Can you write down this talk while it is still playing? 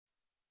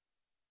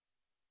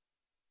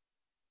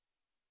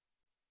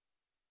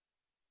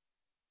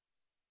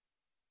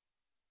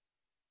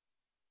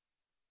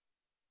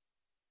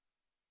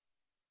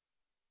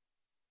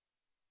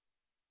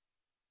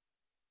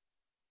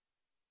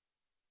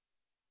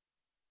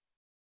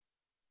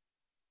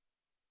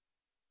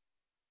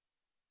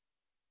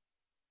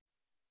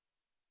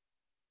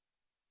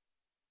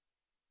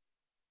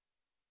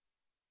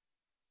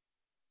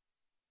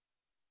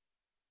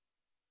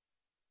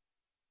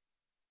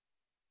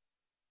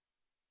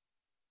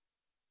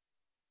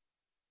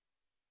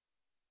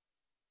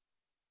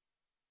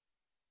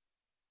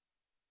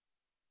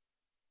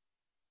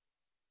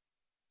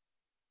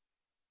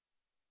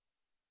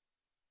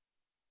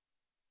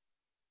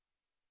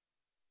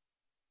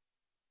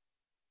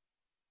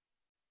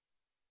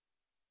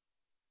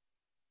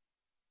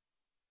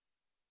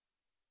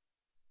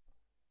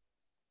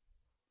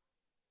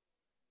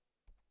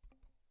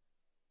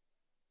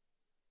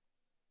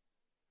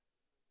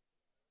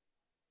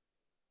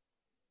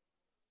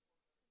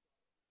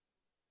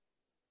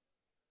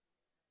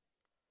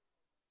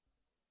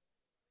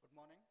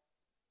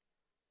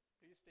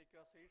take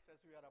your seats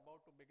as we are about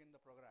to begin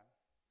the program.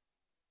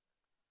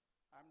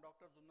 I am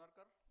Dr.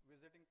 Zunarkar,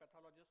 visiting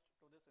pathologist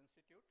to this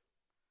institute,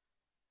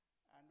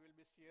 and will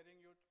be steering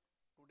you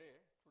today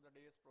through the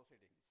day's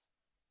proceedings.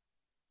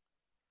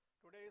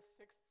 Today is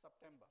 6th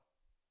September.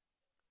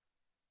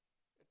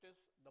 It is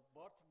the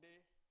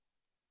birthday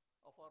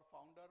of our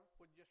founder,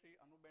 Pujya Shri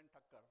Anuben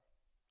Thakkar,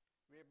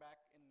 way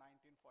back in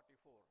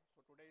 1944.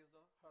 So today is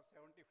her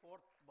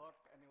 74th birth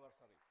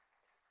anniversary.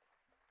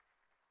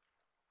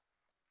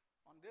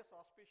 On this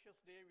auspicious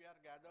day, we are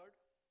gathered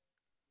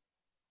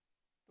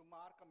to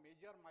mark a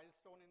major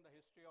milestone in the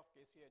history of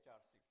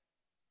KCHRC,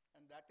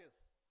 and that is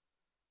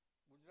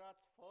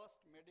Gujarat's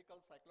first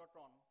medical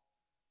cyclotron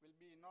will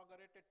be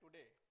inaugurated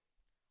today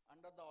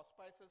under the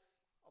auspices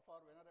of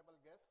our venerable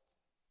guests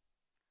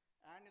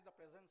and in the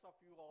presence of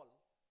you all,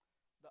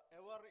 the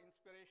ever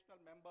inspirational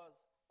members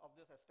of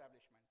this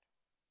establishment.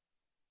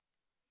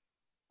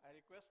 I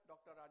request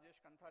Dr.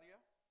 Rajesh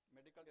Kantharia,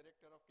 Medical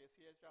Director of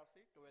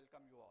KCHRC, to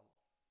welcome you all.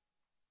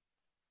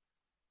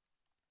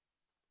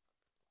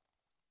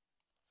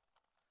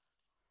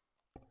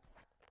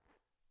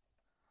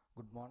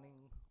 Good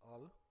morning,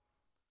 all.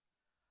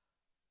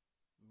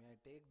 May I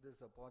take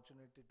this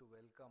opportunity to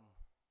welcome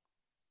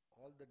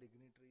all the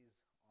dignitaries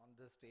on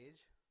the stage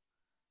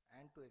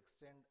and to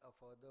extend a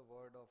further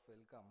word of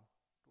welcome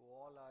to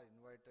all our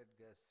invited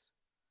guests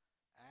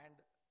and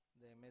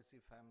the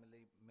MSc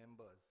family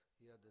members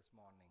here this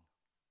morning.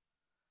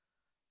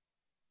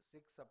 6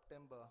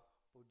 September,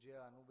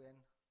 Pujya Anuben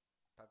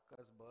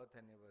Thakkar's birth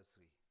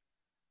anniversary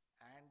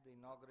and the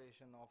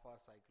inauguration of our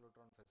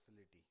cyclotron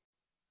facility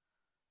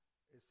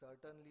is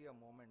certainly a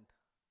moment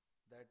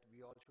that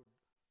we all should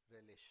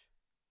relish.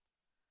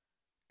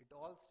 It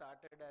all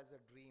started as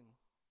a dream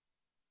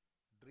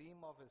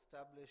of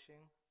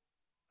establishing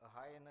a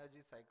high energy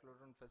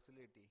cyclotron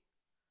facility,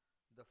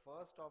 the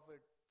first of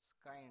its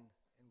kind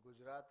in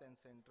Gujarat and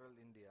central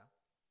India,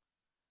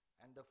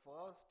 and the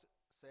first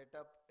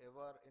setup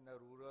ever in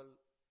a rural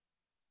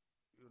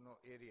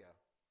area,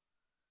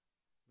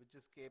 which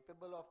is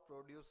capable of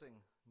producing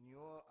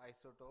newer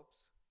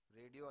isotopes,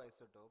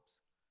 radioisotopes,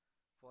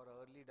 for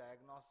early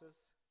diagnosis,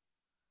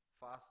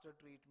 faster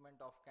treatment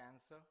of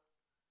cancer,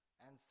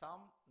 and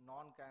some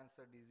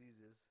non-cancer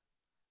diseases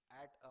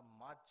at a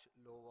much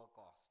lower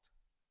cost.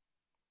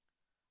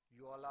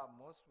 You all are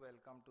most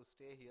welcome to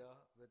stay here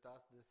with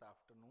us this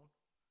afternoon,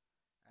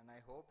 and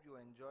I hope you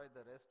enjoy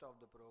the rest of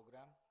the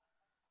program,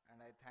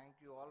 and I thank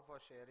you all for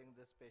sharing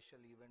this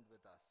special event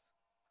with us.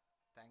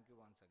 Thank you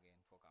once again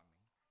for coming.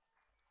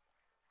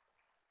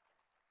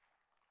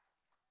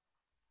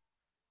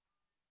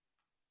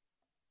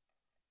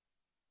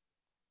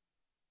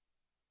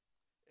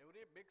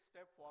 Every big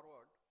step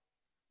forward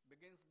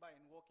begins by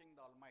invoking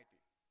the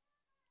Almighty.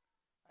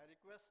 I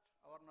request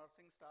our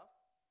nursing staff,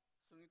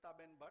 Sunita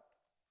Ben Bhatt,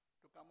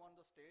 to come on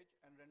the stage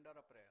and render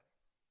a prayer.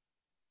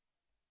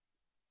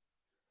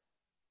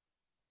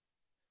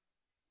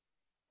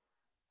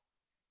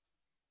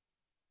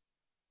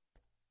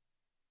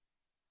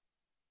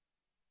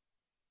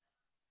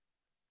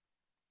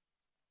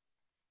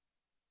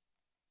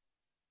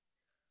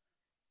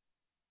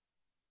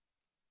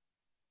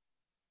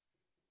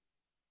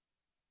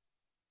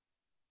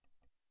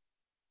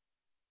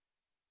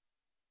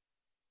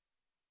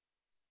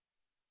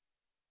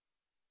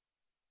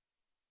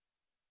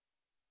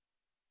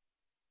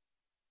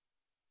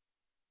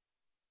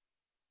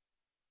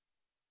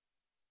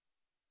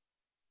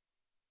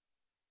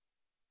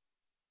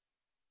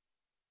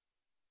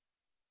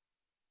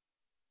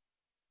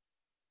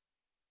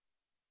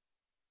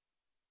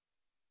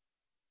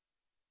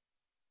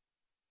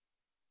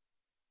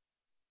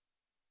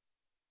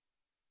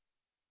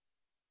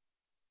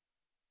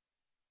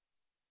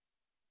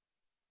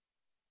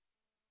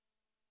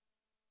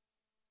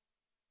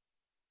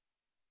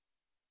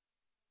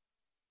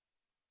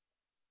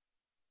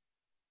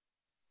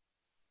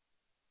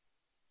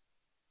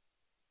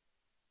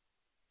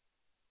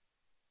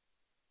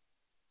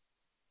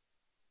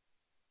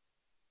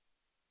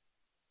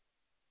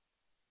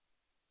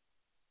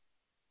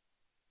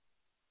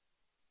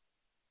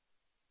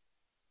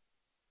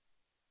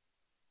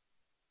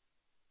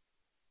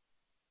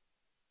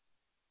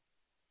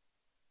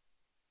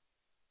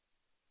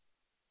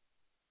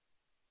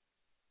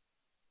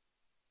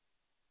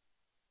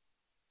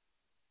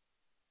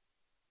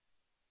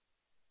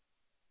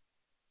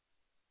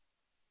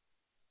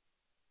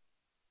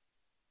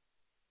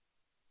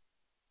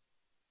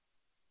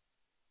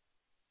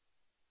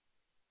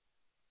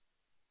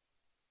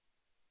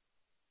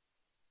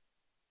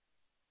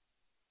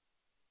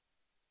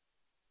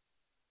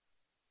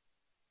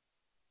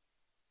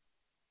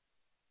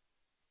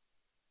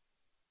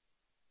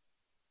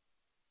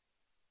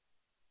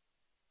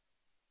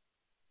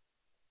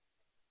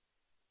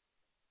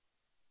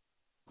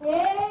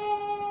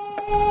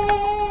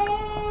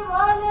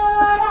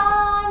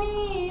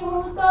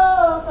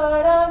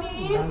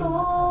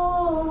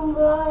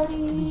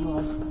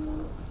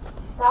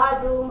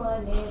 સાધુ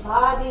મને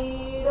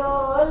ભાદીડો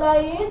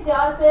લઈ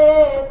જાશે,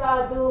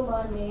 સાધુ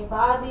મને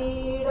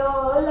ભાદીડો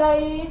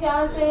લઈ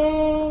જાશે.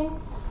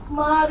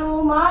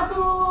 મારું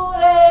માથું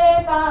રે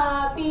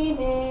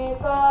કાપીને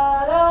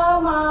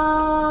કરમાદ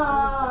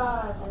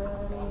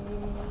રે,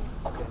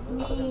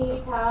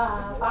 મીઠા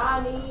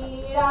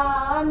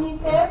પાણીડા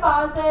નીચે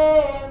પાસે,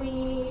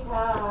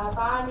 મીઠા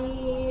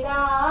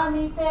પાણીડા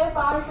નીચે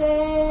પાસે.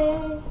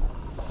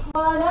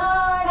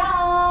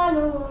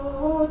 વરડાનું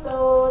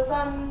તો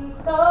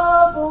સંતો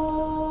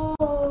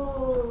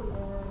ભૂલ્યું,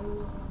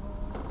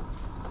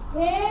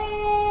 હે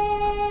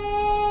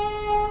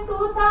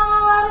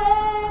સુતારે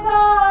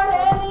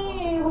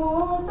ગળેલી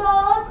હું તો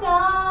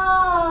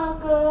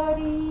ચાકડી.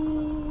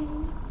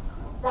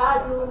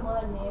 સાધુ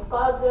મને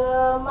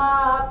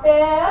પગમાં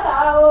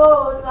પહેરાવો,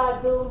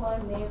 સાધુ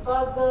મને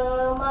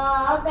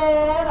પગમાં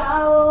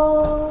પહેરાવો.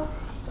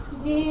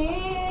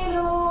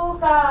 જીલું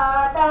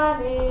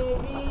કાટાને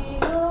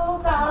જીલું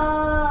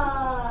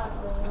કાતરા,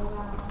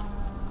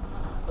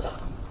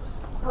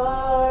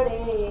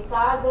 ફળે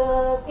કાગ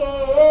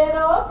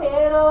કેરો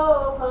ફેરો,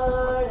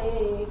 ફળે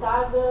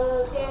કાગ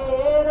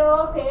કેરો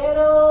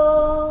ફેરો.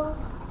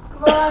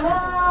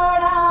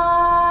 વનડાની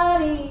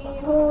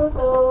હું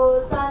તો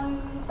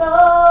સંતો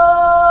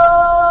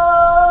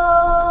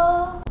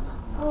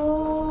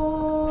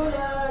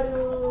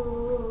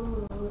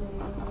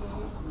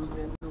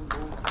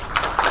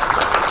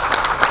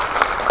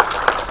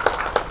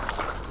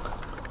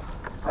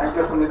Thank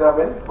you, Sunita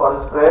Ben, for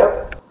this prayer,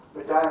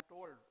 which I am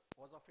told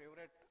was a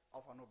favorite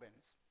of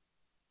Anuben's.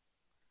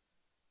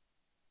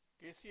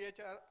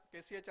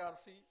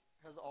 KCHRC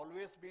has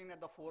always been at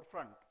the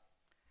forefront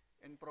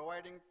in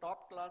providing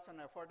top-class and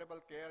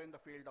affordable care in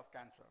the field of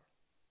cancer.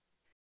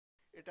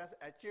 It has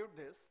achieved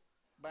this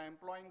by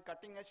employing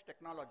cutting-edge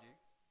technology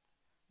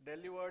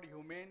delivered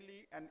humanely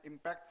and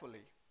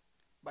impactfully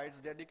by its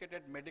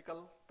dedicated medical,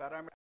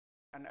 paramedical,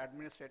 and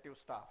administrative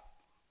staff.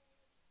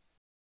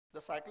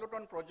 The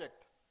Cyclotron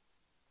project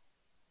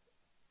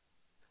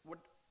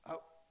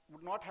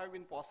would not have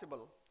been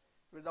possible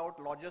without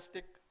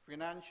logistic,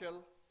 financial,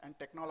 and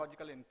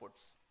technological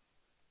inputs.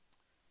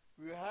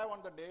 We have on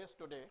the dais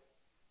today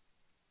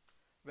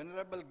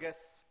venerable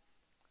guests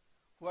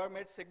who have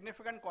made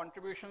significant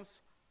contributions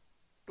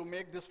to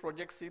make this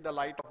project see the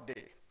light of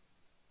day.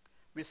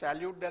 We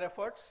salute their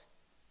efforts,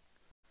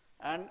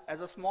 and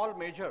as a small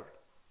measure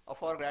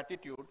of our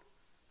gratitude,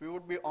 we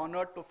would be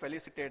honored to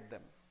felicitate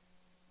them.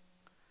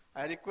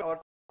 I request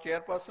our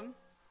chairperson,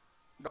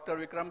 Dr.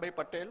 Vikram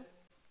Patel,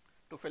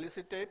 to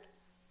felicitate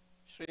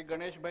Shri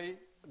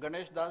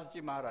Ganesh Das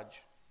Ji Maharaj.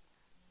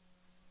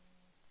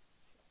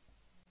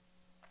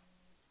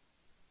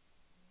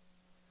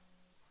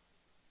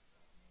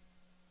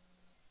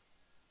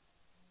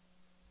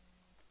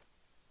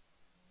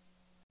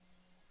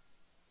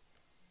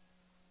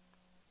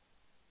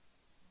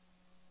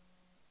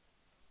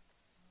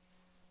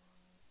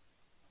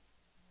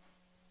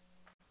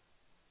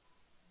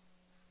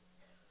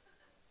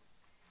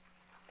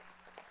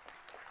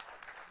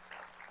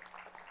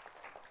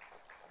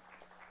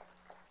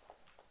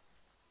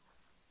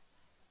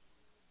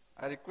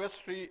 I request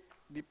Sri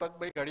Deepak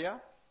Bhai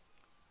Gadia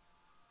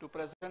to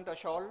present a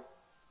shawl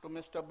to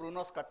Mr.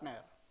 Bruno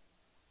Skatner.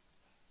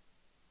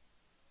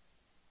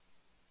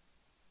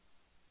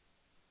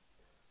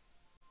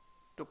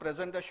 To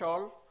present a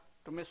shawl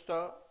to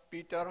Mr.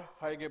 Peter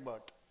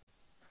Heigebert.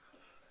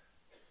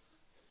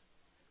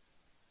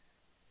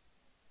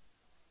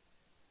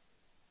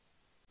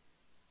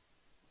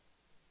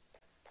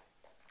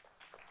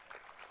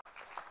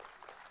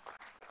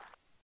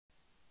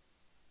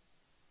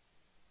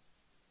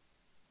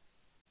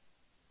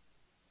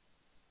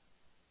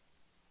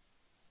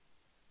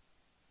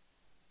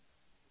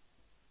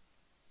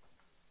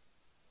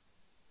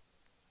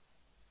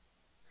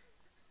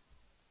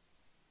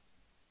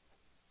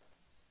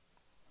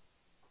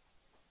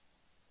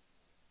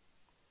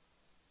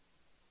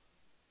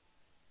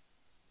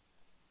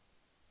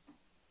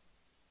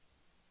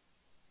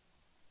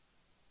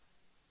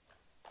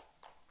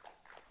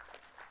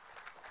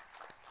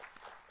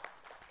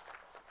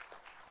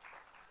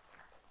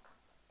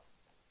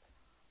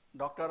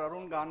 Dr.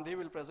 Arun Gandhi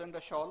will present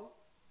a shawl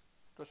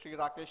to Sri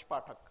Rakesh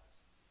Pathak.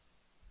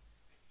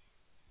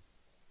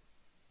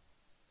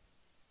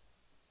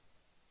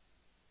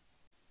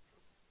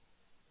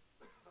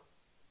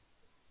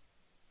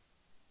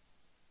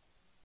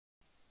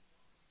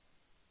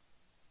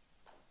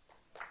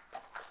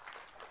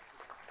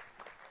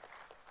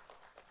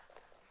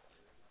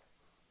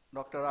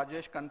 Dr.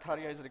 Rajesh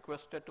Kantharia is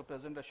requested to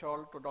present a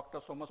shawl to Dr.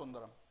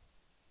 Somasundaram.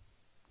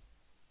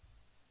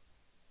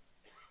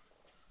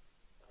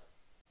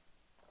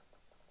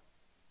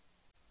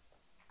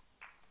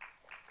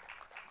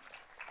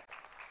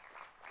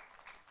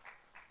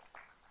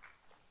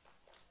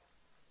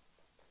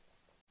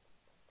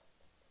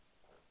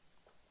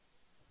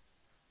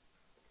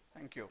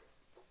 Thank you.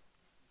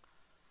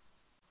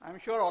 I'm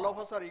sure all of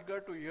us are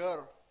eager to hear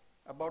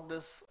about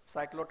this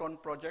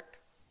cyclotron project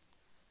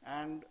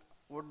and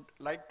would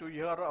like to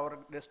hear our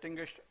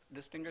distinguished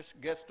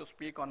guest to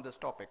speak on this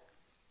topic.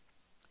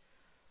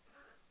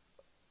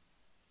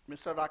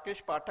 Mr.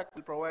 Rakesh Pathak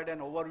will provide an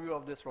overview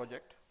of this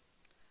project.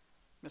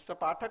 Mr.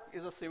 Pathak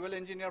is a civil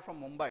engineer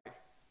from Mumbai,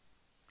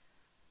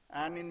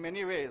 and in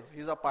many ways,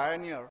 he is a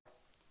pioneer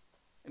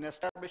in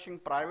establishing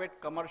private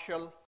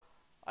commercial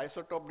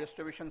isotope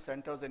distribution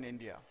centers in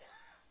India.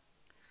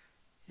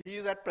 He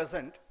is at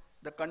present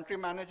the country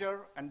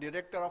manager and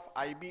director of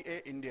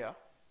IBA India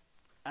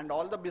and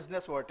all the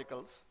business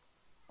verticals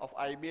of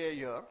IBA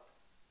here,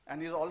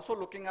 and he is also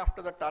looking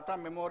after the Tata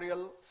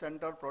Memorial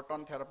Center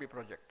Proton Therapy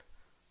Project.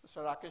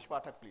 Mr. Rakesh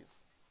Pathak, please.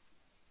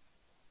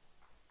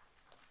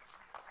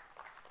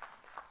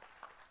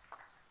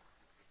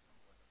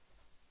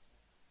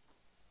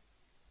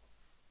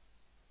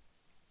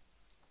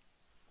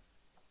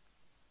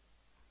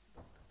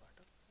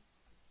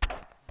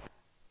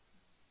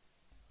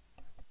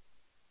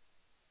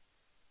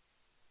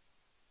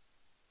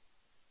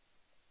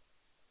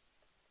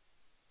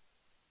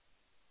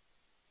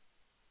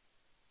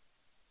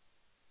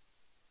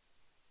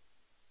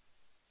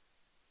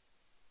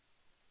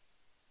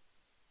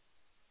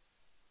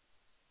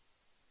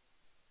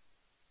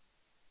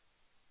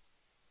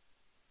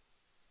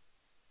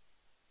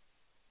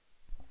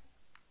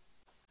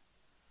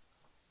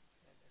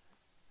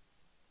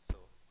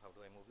 How do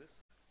I move this?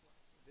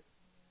 This?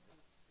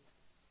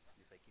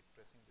 Yes, I keep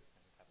pressing this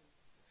and it happens.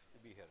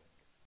 It'll be here.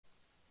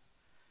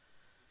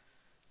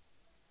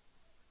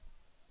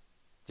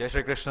 Jai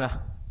Shri Krishna.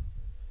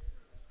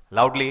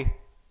 Loudly.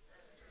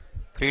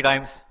 3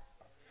 times.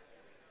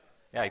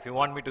 Yeah, if you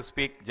want me to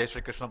speak, Jai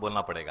Shri Krishna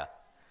bolna padega.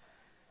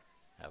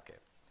 Okay.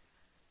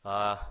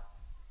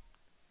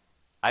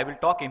 I will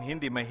talk in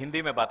Hindi. मैं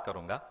हिंदी में बात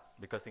करूंगा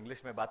because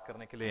English में बात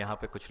करने के लिए यहाँ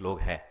पे कुछ लोग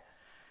हैं.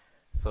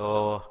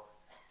 So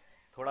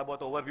थोड़ा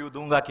बहुत ओवरव्यू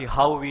दूंगा कि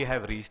how we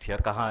have reached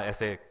here, कहाँ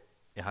ऐसे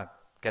यहाँ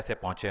कैसे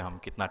पहुंचे हम,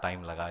 कितना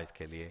टाइम लगा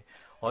इसके लिए,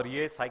 और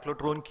ये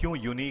साइक्लोट्रॉन क्यों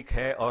यूनिक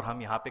है और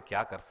हम यहाँ पे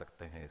क्या कर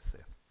सकते हैं इससे.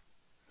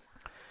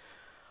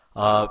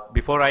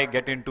 Before I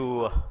get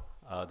into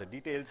the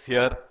details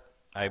here,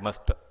 I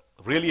must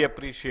really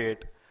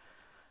appreciate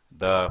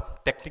the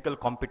technical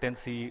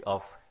competency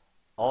of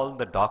all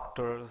the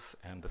doctors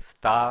and the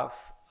staff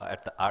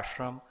at the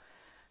ashram,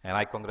 and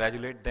I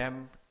congratulate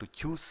them to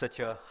choose such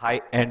a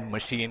high-end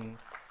machine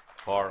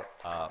for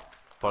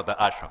the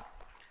ashram.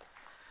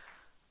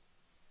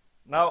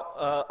 Now,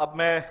 अब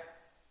मैं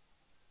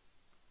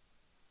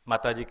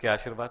माता जी के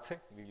आशीर्वाद से,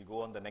 we will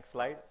go on the next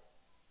slide.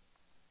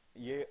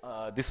 ये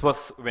this was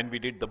when we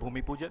did the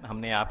भूमि पूजन.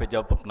 हमने यहाँ पे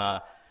जब अपना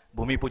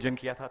भूमि पूजन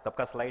किया था तब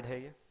का स्लाइड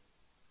है ये.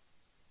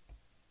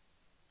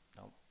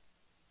 Now,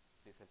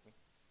 please help me.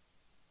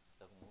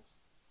 Doesn't move.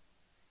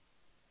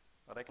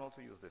 Or I can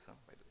also use this,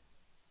 by the way.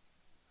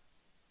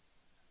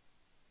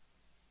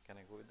 Can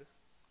I go with this?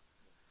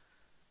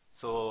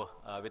 So,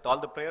 with all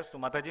the prayers to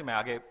Mata ji, मैं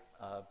आगे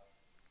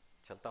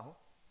चलता हूँ.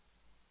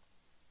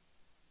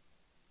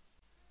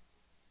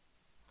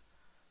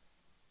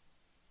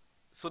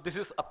 So this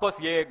is, of course,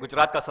 ये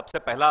गुजरात का सबसे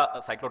पहला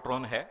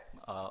cyclotron है,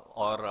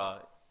 और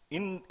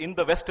in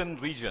the western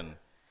region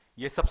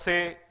ये सबसे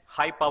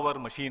हाई पावर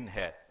मशीन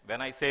है.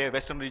 When I say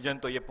western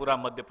region, तो ये पूरा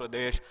मध्य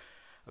प्रदेश,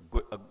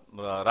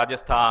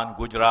 राजस्थान,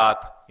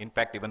 गुजरात,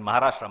 इनफैक्ट इवन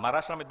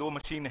महाराष्ट्र में 2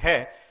 मशीन है,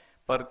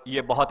 पर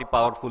ये बहुत ही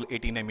पावरफुल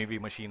 18 MeV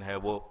मशीन है.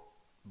 वो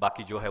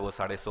बाकी जो है वो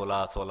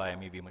 16.5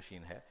 MeV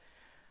मशीन है,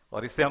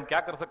 और इससे हम क्या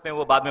कर सकते हैं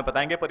वो बाद में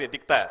बताएंगे, पर ये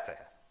दिखता ऐसे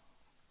है.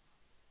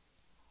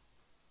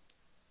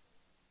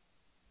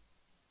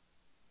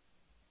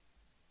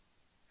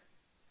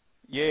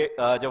 ये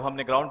जब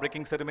हमने ग्राउंड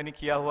ब्रेकिंग सेरेमनी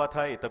किया हुआ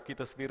था, ये तब की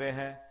तस्वीरें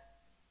हैं,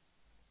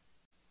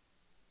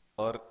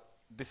 और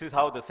this is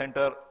how the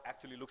centre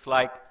actually looks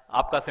like.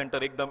 आपका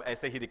सेंटर एकदम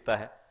ऐसे ही दिखता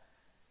है.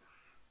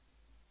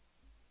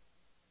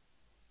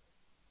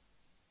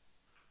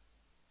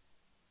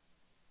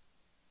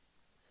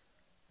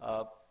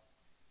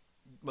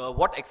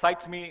 व्हाट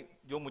एक्साइट्स मी,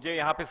 जो मुझे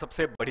यहां पे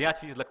सबसे बढ़िया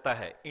चीज लगता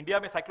है, इंडिया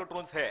में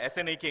साइक्लोट्रॉन्स है,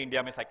 ऐसे नहीं कि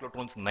इंडिया में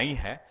साइक्लोट्रॉन्स नहीं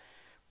है,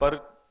 पर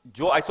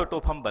जो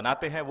आइसोटोप हम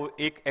बनाते हैं वो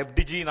एक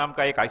FDG नाम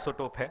का एक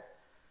आइसोटोप है,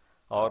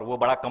 और वो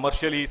बड़ा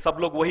कमर्शियली सब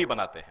लोग वही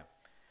बनाते हैं.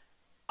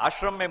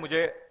 आश्रम में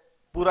मुझे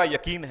पूरा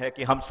यकीन है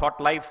कि हम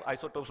शॉर्ट लाइफ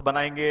आइसोटोप्स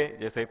बनाएंगे,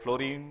 जैसे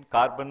फ्लोरीन,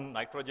 कार्बन,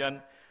 नाइट्रोजन,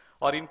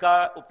 और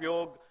इनका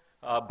उपयोग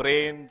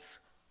ब्रेन्स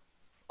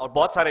और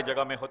बहुत सारे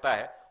जगह में होता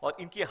है, और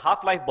इनकी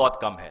हाफ लाइफ बहुत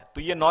कम है.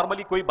 तो ये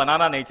नॉर्मली कोई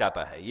बनाना नहीं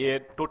चाहता है. ये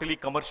totally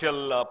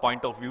commercial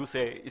point of view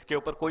से इसके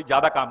ऊपर कोई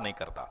ज्यादा काम नहीं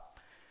करता,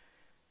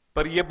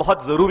 पर ये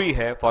बहुत जरूरी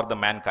है फॉर द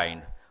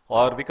मैनकाइंड.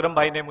 और विक्रम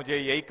भाई ने मुझे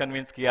यही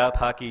कन्विंस किया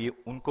था कि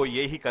उनको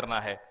यही करना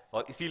है,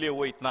 और इसीलिए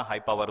वो इतना हाई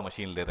पावर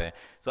मशीन ले रहे हैं.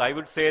 सो I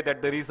would say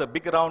that there is a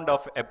big round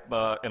of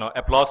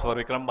applause for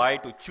Vikram भाई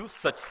to choose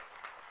such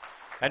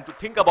and to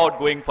think about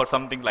going for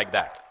something like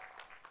that.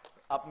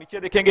 आप नीचे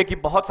देखेंगे कि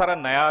बहुत सारा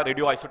नया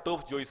रेडियो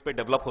आइसोटोप जो इस पे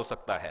डेवलप हो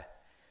सकता है.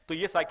 तो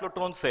ये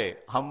साइक्लोट्रॉन से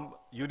हम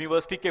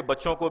यूनिवर्सिटी के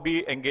बच्चों को भी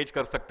एंगेज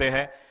कर सकते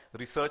हैं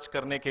रिसर्च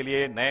करने के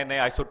लिए, नए नए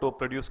आइसोटोप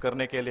प्रोड्यूस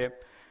करने के लिए.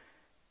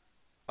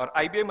 और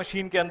आईबीए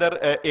मशीन के अंदर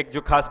एक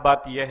जो खास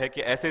बात यह है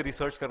कि ऐसे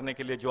रिसर्च करने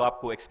के लिए जो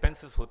आपको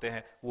एक्सपेंसेस होते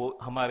हैं वो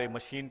हमारे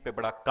मशीन पे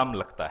बड़ा कम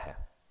लगता है।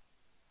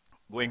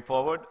 गोइंग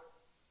फॉरवर्ड,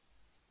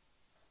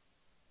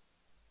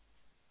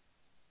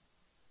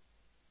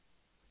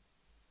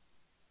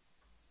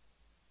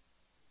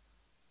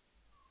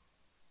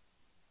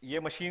 ये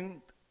मशीन,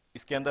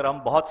 इसके अंदर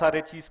हम बहुत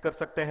सारे चीज कर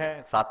सकते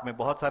हैं, साथ में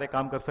बहुत सारे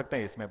काम कर सकते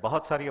हैं, इसमें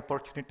बहुत सारी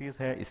अपॉर्चुनिटीज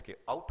है, इसके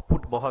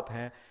आउटपुट बहुत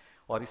हैं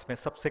और इसमें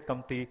सबसे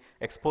कमती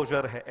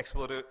एक्सपोजर है।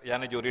 एक्सपोजर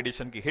यानी जो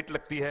रेडिएशन की हिट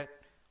लगती है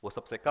वो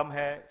सबसे कम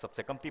है,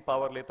 सबसे कमती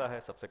पावर लेता है,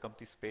 सबसे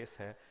कमती स्पेस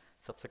है,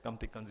 सबसे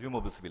कमती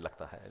कंज्यूमेबल्स भी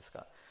लगता है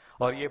इसका,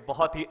 और ये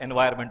बहुत ही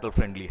एनवायरमेंटल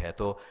फ्रेंडली है।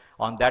 तो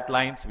on that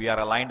lines we are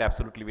aligned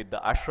absolutely with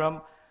the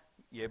आश्रम।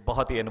 ये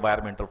बहुत ही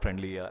एनवायरमेंटल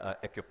फ्रेंडली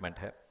इक्विपमेंट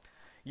है।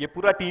 ये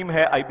पूरा टीम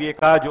है आईबीए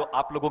का जो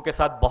आप लोगों के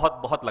साथ बहुत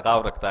बहुत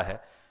लगाव रखता है।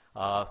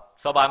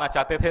 सब आना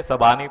चाहते थे,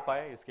 सब आ नहीं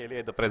पाए, इसके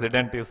लिए the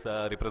president is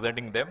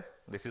representing them.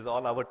 This is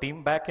all our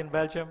team back in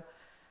Belgium.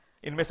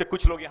 इनमें से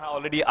कुछ लोग यहां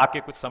ऑलरेडी आके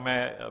कुछ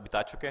समय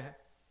बिता चुके हैं।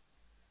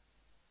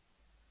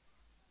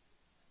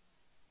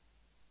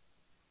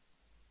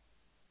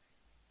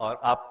 और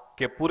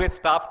आपके पूरे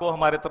स्टाफ को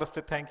हमारे तरफ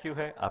से थैंक यू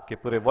है, आपके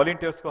पूरे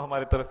वॉलंटियर्स को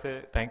हमारे तरफ से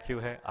थैंक यू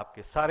है,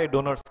 आपके सारे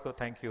डोनर्स को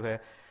थैंक यू है,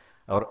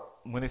 और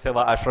मुनि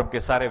सेवा आश्रम के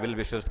सारे विल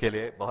विशर्स के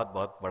लिए बहुत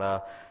बहुत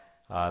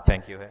बड़ा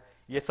थैंक यू है।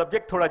 ये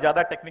सब्जेक्ट थोड़ा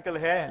ज्यादा टेक्निकल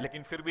है,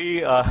 लेकिन फिर भी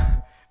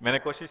मैंने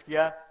कोशिश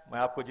किया, मैं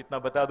आपको जितना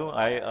बता दूं।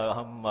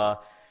 हम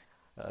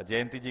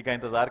जयंती जी का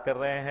इंतजार कर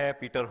रहे हैं।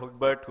 Peter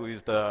हुगबर्ट, who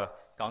is the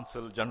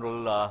council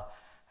general,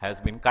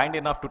 has been kind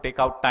enough to take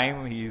out time.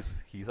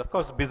 He's of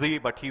course busy,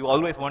 but he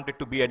always wanted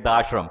to be at the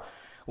ashram.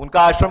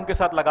 उनका आश्रम के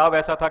साथ लगाव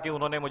ऐसा था कि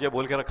उन्होंने मुझे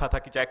बोल के रखा था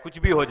कि चाहे कुछ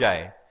भी हो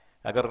जाए,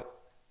 अगर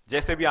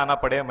जैसे भी आना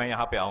पड़े मैं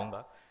यहां पे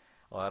आऊंगा,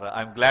 और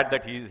I am glad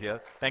that he is here.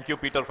 Thank you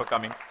Peter for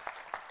coming.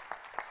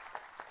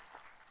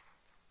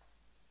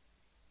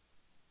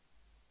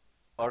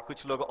 और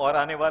कुछ लोग और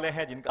आने वाले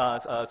हैं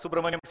जिनका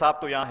सुब्रमण्यम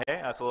साहब तो यहाँ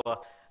है, so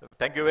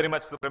thank you very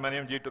much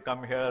Subramaniam ji to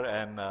come here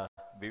and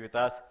B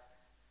with us.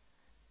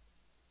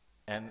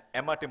 And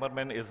Emma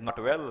Timmerman is not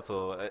well, so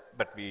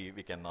but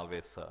we can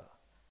always.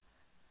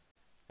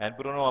 And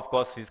Bruno, of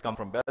course, he's come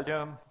from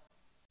Belgium.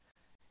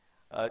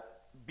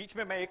 बीच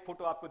में मैं एक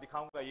photo आपको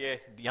दिखाऊंगा। ये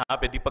यहाँ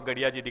पे दीपक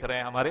गढ़िया जी दिख रहे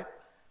हैं हमारे,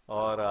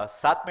 और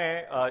साथ में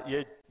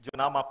ये जो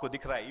नाम आपको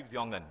दिख रहा है ईव्स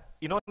योंगन,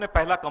 इन्होंने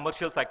पहला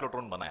कमर्शियल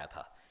साइक्लोट्रॉन बनाया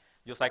था।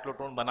 जो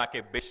साइक्लोट्रॉन बना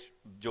के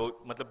जो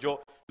मतलब जो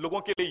लोगों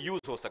के लिए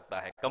यूज हो सकता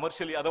है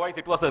commercially, otherwise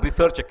it was a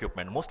research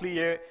equipment. Mostly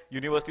ये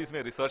यूनिवर्सिटीज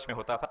में रिसर्च में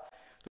होता था,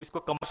 तो इसको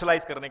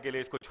कमर्शलाइज करने के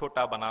लिए इसको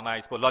छोटा बनाना,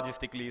 इसको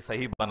लॉजिस्टिकली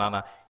सही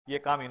बनाना, ये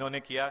काम इन्होंने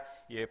किया।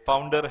 ये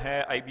फाउंडर है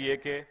आईबीए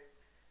के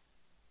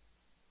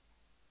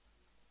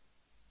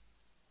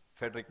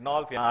फेडरिक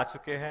नॉल्फ, यहां आ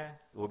चुके हैं,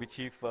 वो भी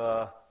चीफ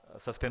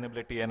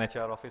सस्टेनेबिलिटी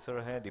एनएचआर ऑफिसर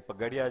है। दीपक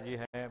गढ़िया जी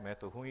हैं, मैं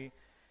तो हुई,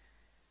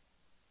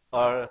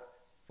 और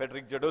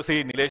फेडरिक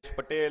जडोसी, नीलेश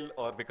पटेल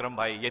और विक्रम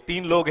भाई, ये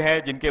तीन लोग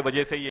हैं जिनके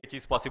वजह से ये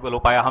चीज पॉसिबल हो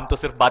पाया। हम तो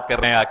सिर्फ बात कर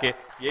रहे हैं आके,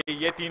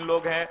 ये तीन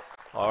लोग हैं,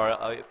 और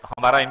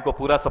हमारा इनको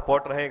पूरा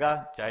सपोर्ट रहेगा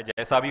चाहे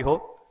जैसा भी हो।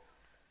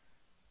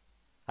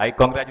 I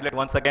congratulate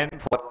once again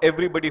for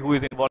everybody who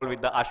is involve with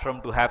the आश्रम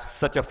to have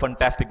such a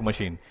fantastic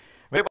machine.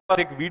 मेरे पास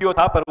एक वीडियो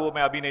था, पर वो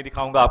मैं अभी नहीं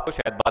दिखाऊंगा आपको,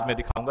 शायद बाद में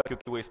दिखाऊंगा,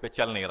 क्योंकि वो इस पे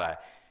चल नहीं रहा है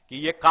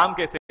कि ये काम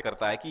कैसे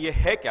करता है, कि ये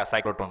है क्या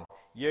साइक्लोट्रॉन।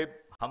 ये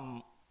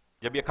हम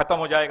जब ये खत्म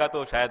हो जाएगा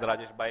तो शायद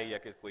राजेश भाई या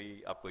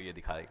कोई आपको ये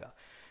दिखाएगा।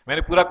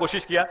 मैंने पूरा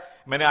कोशिश किया।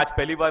 मैंने आज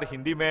पहली बार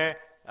हिंदी में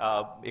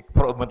एक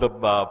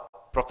मतलब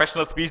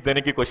प्रोफेशनल स्पीच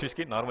देने की कोशिश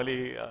की। नॉर्मली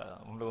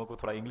हम लोगों को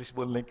थोड़ा इंग्लिश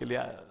बोलने के लिए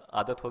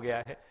आदत हो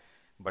गया है,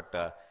 but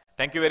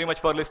thank you very much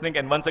for listening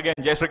and once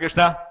again जय Shri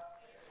Krishna.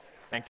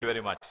 Thank you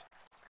very much.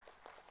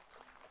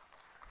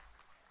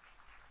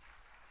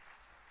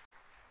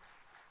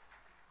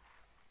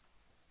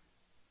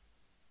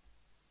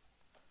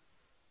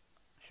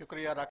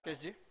 शुक्रिया Rakesh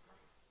ji.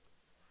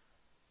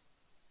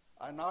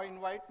 I now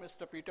invite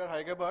Mr. Peter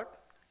Heigebert.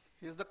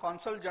 He is the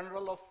Consul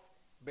General of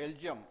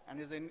Belgium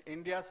and is in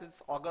India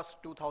since August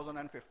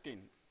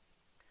 2015.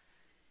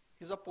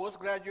 He is a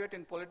postgraduate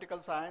in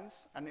political science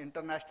and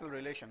international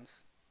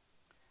relations,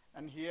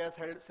 and he has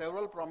held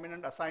several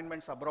prominent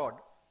assignments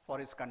abroad for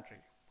his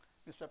country.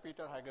 Mr.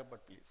 Peter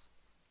Heigebert, please.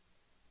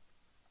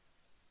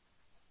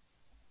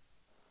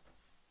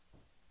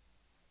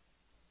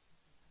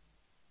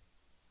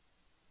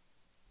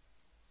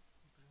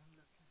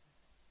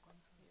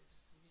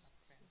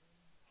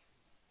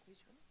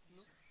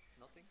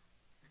 Nothing?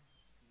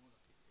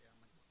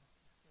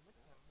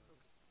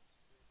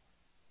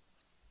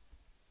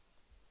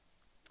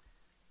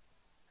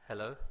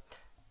 Hello.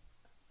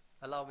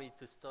 Allow me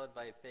to start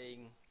by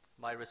paying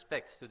my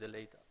respects to the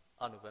late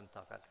Anuben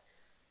Thakar.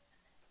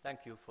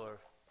 Thank you for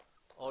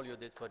all you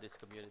did for this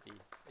community.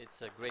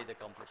 It's a great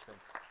accomplishment.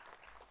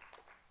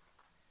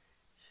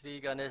 Shri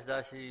Ganesh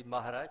Dashi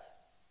Maharaj,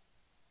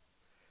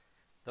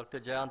 Dr.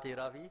 Jayanti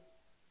Ravi,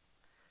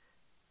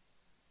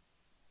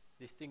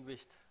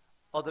 distinguished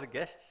other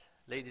guests,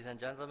 ladies and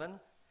gentlemen.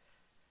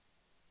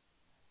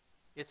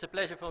 It's a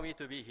pleasure for me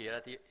to be here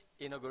at the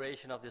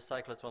inauguration of the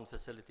cyclotron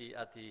facility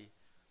at the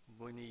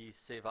Muni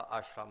Seva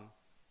Ashram,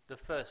 the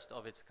first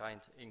of its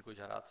kind in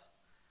Gujarat.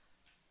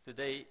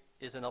 Today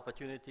is an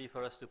opportunity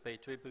for us to pay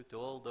tribute to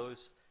all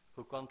those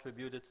who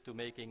contributed to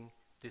making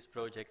this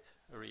project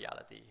a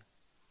reality.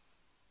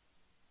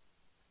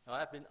 Now,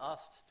 I've been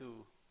asked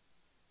to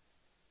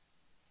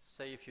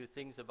say a few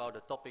things about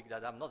a topic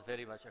that I'm not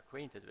very much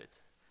acquainted with.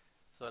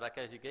 So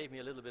Rakesh, you gave me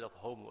a little bit of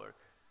homework.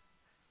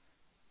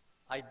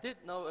 I did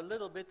know a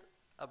little bit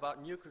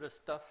about nuclear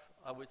stuff,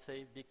 I would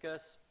say,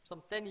 because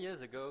some 10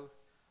 years ago,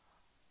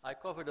 I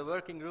covered a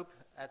working group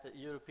at the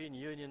European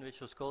Union which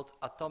was called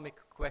Atomic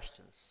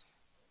Questions.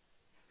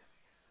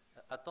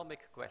 Atomic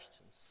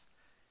Questions.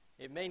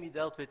 It mainly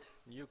dealt with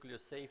nuclear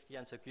safety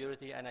and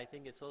security, and I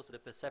think it's also the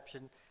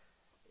perception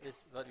is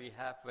what we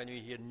have when we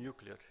hear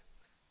nuclear.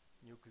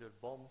 Nuclear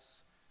bombs,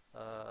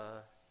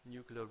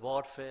 nuclear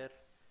warfare,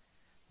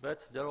 but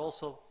there are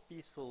also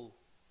peaceful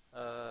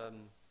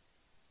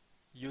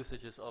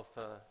usages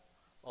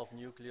of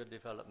nuclear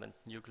development,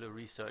 nuclear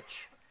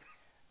research.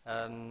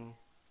 And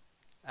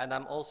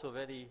I'm also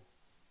very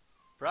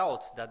proud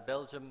that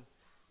Belgium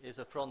is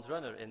a front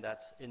runner in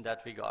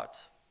that regard.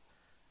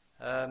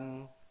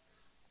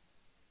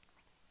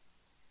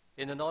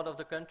 In the north of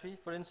the country,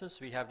 for instance,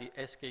 we have the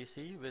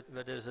SKC,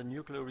 where there's a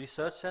nuclear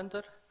research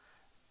center.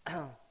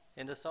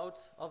 In the south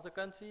of the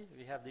country,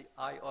 we have the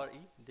IRE,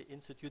 the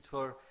Institute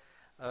for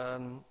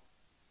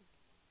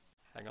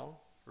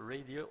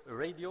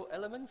Radio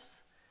Elements.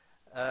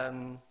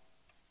 And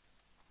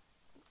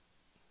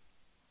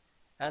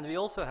we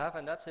also have,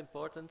 and that's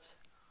important,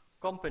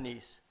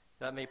 companies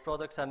that make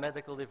products and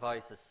medical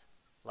devices,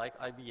 like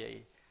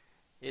IBA.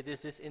 It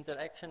is this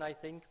interaction, I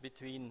think,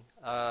 between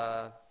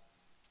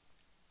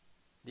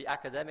the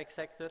academic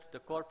sector, the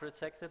corporate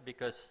sector,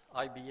 because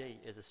IBA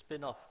is a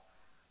spin-off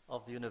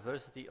of the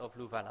University of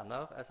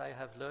Louvain-la-Neuve, as I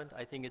have learned.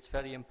 I think it's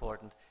very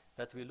important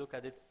that we look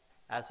at it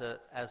as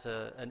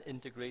an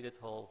integrated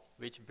whole,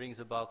 which brings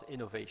about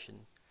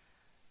innovation.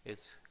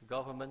 It's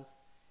government,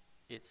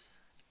 it's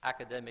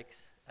academics,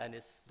 and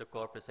it's the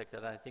corporate sector.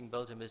 And I think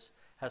Belgium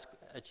has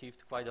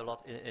achieved quite a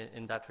lot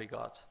in that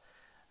regard.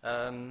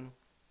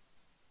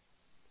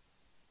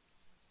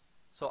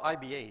 So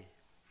IBA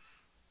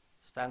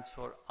stands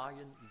for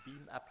Ion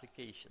Beam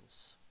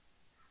Applications.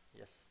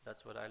 Yes,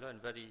 that's what I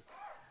learned.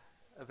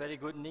 A very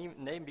good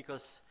name,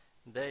 because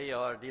they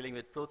are dealing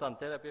with proton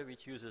therapy,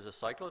 which uses a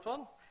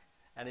cyclotron,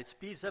 and it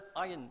speeds up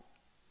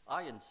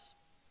ions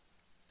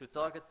to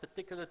target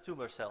particular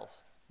tumor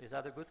cells. Is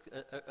that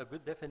a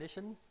good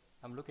definition?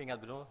 I'm looking at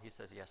Bruno, he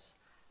says yes.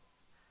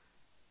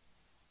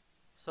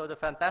 So the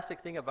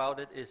fantastic thing about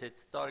it is it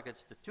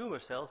targets the tumor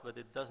cells, but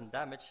it doesn't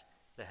damage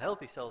the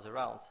healthy cells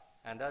around.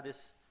 And that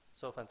is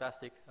so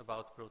fantastic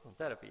about proton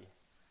therapy.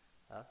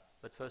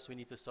 But first we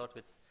need to start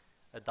with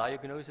a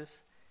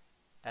diagnosis,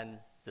 and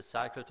the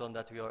cyclotron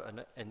that we are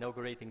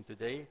inaugurating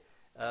today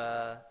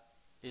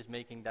is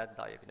making that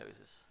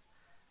diagnosis.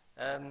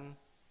 And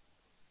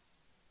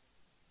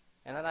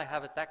then I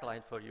have a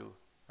tagline for you,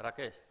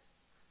 Rakesh.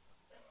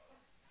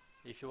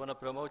 If you want to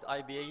promote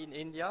IBA in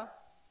India,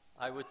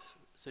 I would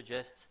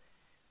suggest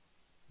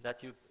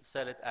that you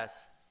sell it as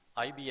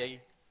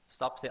IBA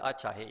stops the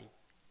achahe.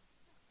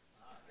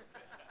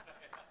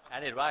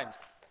 And it rhymes.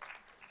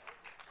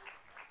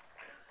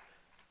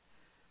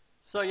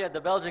 So yeah,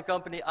 the Belgian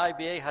company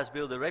IBA has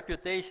built a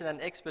reputation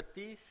and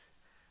expertise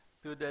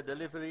to the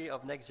delivery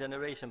of next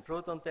generation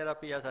proton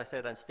therapy, as I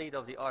said, and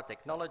state-of-the-art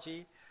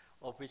technology,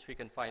 of which we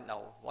can find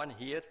now one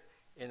here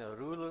in a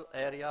rural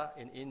area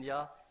in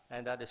India,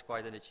 and that is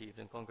quite an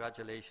achievement.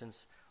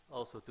 Congratulations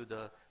also to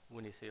the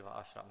Muni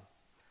Seva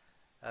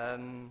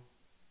Ashram.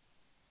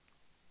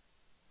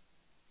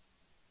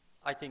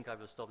 I think I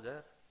will stop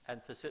there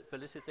and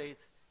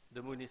felicitate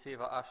the Muni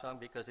Seva Ashram,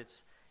 because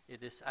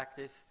it is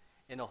active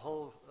in a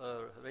whole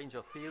range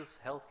of fields: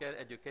 healthcare,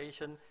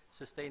 education,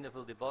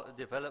 sustainable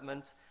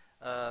development.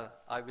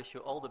 I wish you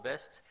all the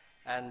best,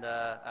 and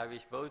I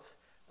wish both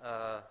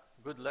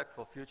good luck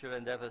for future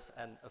endeavors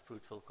and a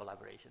fruitful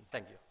collaboration.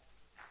 Thank you.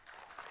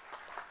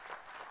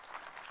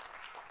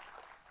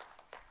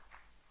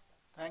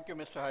 Thank you,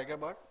 Mr.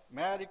 Heigebert.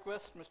 May I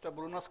request Mr.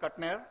 Bruno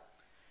Skutner?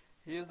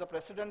 He is the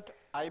President,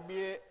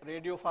 IBA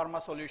Radio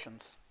Pharma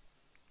Solutions.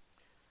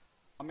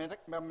 A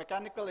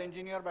mechanical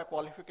engineer by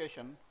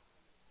qualification,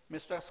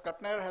 Mr.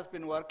 Skutner has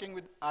been working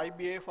with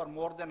IBA for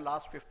more than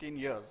last 15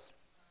 years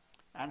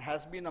and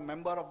has been a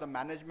member of the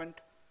management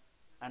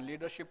and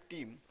leadership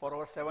team for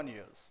over 7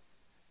 years.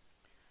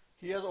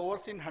 He has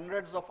overseen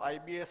hundreds of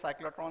IBA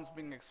cyclotrons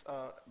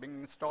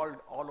being installed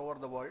all over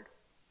the world.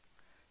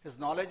 His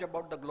knowledge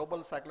about the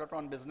global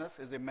cyclotron business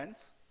is immense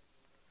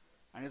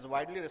and is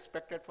widely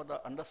respected for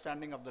the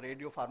understanding of the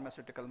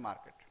radiopharmaceutical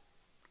market.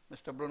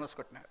 Mr. Bruno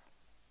Skutner.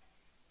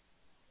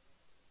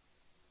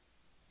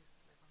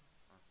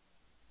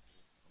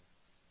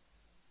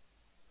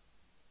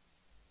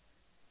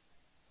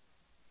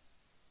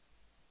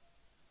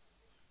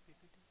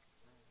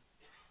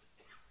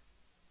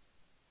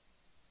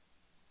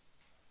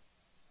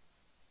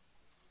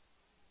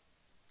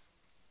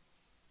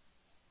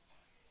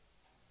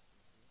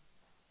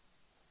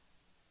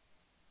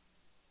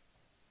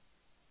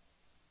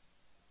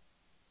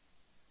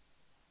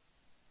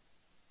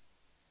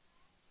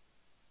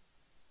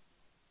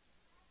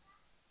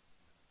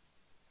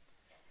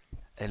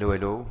 Hello,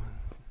 hello.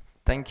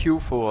 Thank you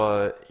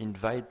for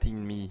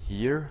inviting me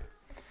here.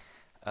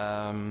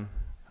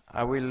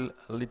 I will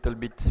a little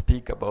bit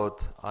speak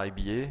about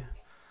IBA,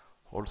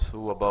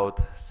 also about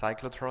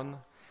cyclotron,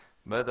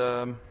 but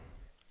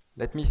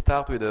let me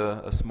start with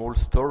a small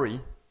story.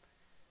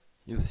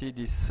 You see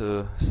this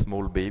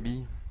small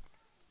baby.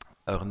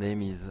 Her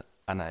name is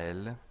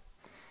Anaël,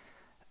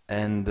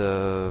 and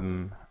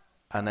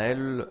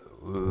Anaël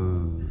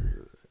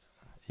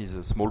is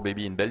a small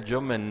baby in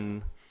Belgium,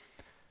 and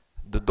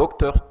the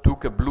doctor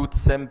took a blood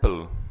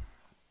sample,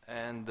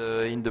 and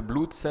in the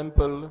blood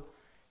sample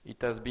it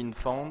has been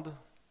found,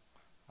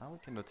 we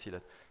cannot see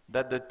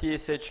that the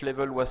TSH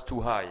level was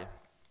too high.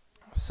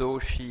 So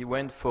she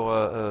went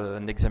for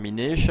an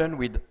examination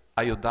with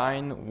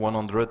iodine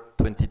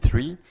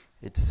 123.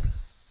 It's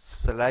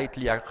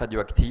slightly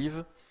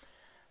radioactive,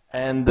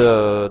 and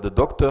the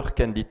doctor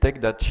can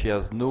detect that she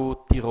has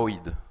no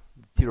thyroid. The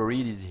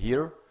thyroid is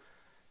here.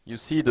 You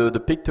see the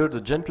picture,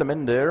 the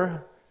gentleman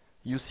there.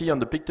 You see on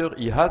the picture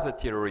he has a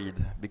thyroid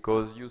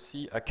because you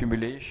see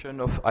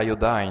accumulation of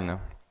iodine.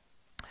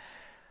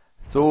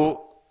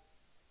 So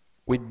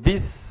with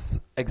this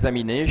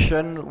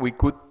examination we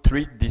could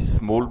treat this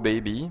small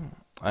baby,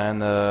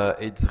 and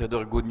it's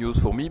rather good news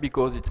for me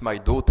because it's my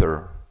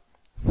daughter.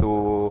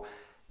 So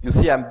you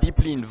see I'm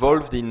deeply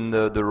involved in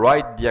the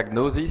right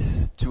diagnosis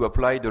to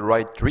apply the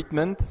right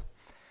treatment.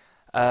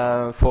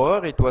 For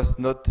her it was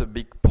not a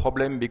big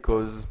problem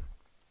because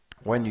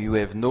when you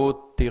have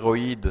no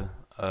thyroid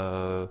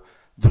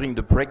during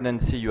the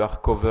pregnancy you are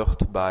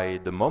covered by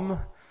the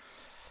mother,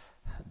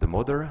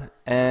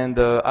 and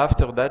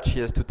after that she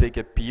has to take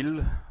a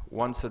pill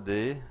once a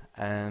day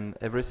and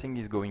everything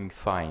is going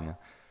fine.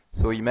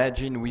 So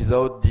imagine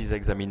without this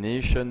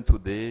examination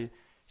today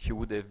she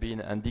would have been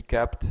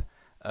handicapped.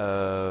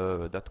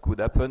 That could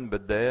happen,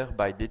 but there,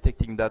 by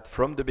detecting that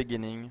from the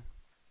beginning,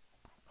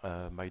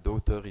 my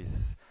daughter is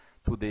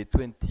today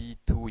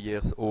 22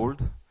 years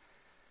old.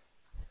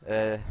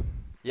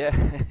 Yeah,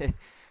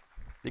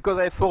 because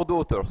I have 4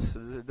 daughters,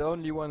 the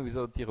only one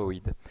without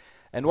thyroid.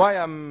 And why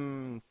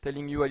I'm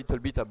telling you a little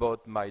bit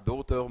about my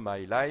daughter,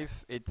 my life,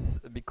 it's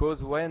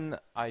because when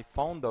I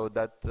found out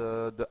that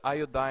the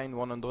iodine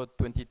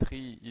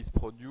 123 is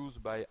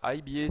produced by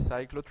IBA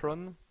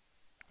cyclotron,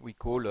 we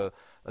call a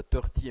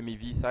 30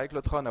 MeV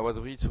cyclotron, I was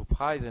really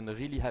surprised and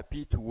really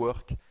happy to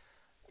work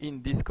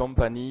in this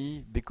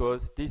company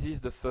because this is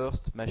the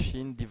first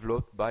machine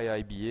developed by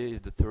IBA,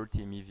 is the 30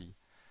 MeV.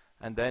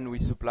 And then we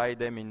supply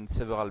them in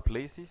several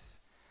places.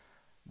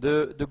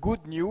 The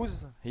good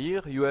news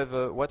here, you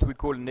have what we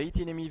call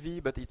 18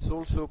 MeV, but it's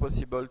also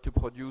possible to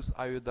produce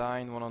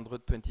iodine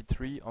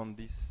 123 on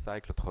this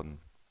cyclotron.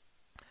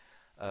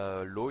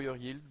 Lower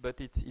yield, but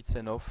it's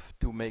enough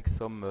to make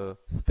some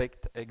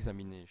SPECT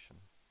examination.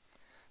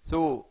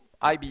 So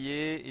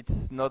IBA,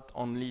 it's not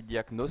only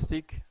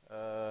diagnostic,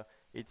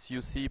 it's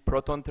you see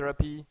proton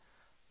therapy,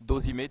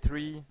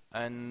 dosimetry,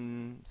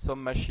 and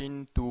some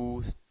machine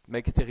to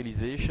make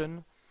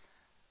sterilization.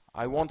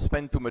 I won't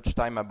spend too much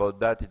time about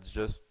that. It's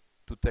just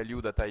to tell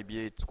you that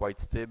IBA it's quite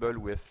stable.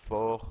 We have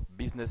 4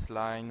 business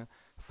lines,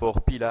 4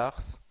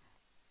 pillars.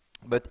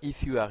 But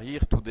if you are here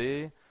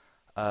today,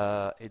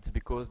 it's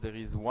because there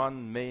is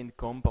one main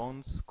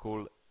compound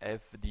called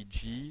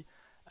FDG.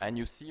 And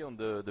you see on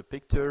the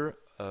picture,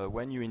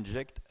 when you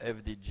inject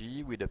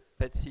FDG with a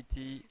PET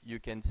CT,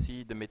 you can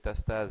see the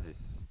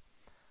metastasis.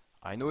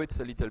 I know it's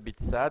a little bit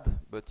sad,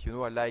 but you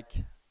know I like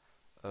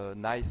a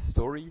nice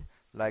story,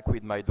 like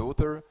with my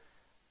daughter.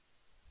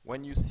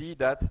 When you see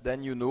that,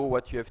 then you know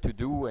what you have to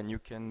do, and you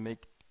can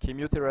make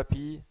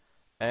chemotherapy,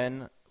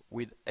 and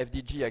with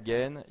FDG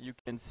again, you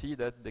can see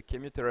that the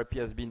chemotherapy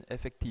has been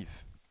effective.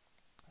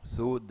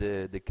 So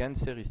the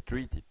cancer is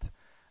treated.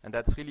 And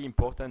that's really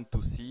important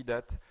to see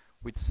that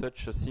with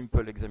such a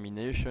simple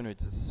examination,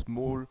 with a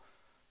small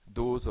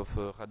dose of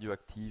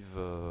radioactive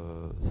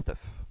stuff.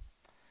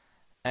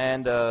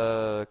 And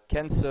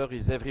cancer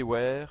is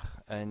everywhere,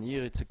 and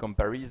here it's a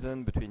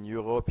comparison between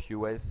Europe,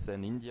 US,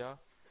 and India.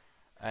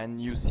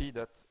 And you see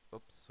that,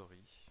 oops, sorry.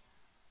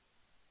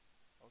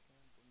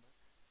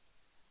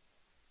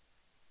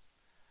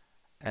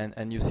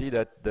 And you see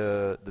that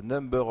the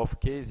number of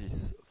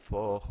cases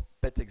for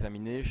PET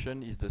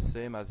examination is the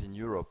same as in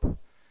Europe.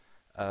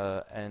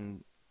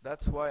 And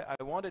that's why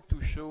I wanted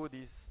to show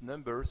these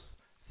numbers,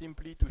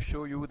 simply to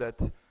show you that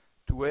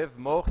to have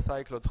more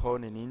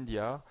cyclotron in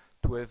India,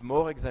 to have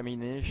more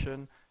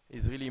examination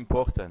is really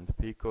important,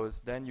 because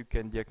then you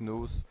can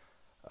diagnose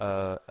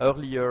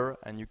earlier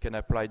and you can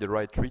apply the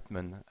right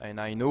treatment. And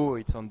I know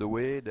it's on the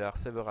way, there are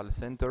several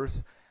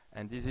centers,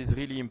 and this is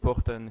really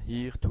important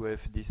here to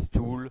have this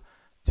tool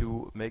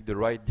to make the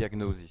right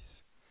diagnosis.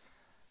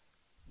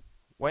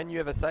 When you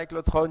have a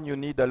cyclotron, you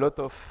need a lot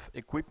of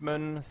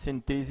equipment,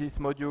 synthesis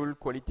module,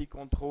 quality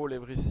control,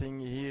 everything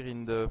here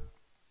in the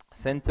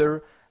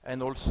center,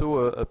 and also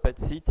a PET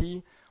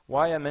CT.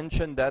 Why I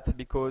mention that?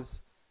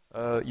 Because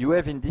you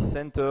have in this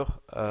center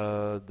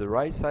the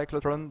right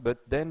cyclotron, but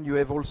then you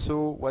have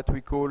also what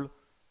we call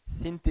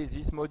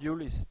synthesis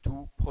module, is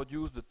to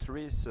produce the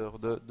tracer,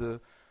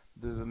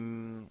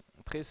 The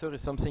tracer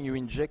is something you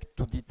inject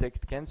to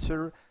detect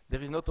cancer.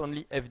 There is not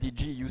only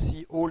FDG, you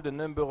see all the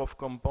number of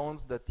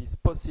compounds that is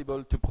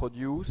possible to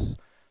produce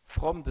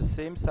from the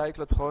same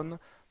cyclotron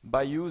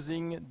by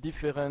using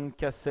different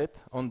cassettes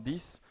on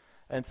this.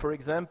 And for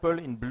example,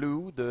 in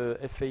blue, the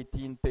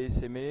F18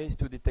 PSMA is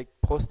to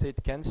detect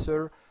prostate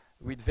cancer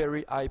with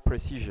very high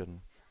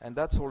precision. And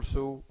that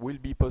also will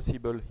be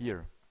possible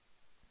here.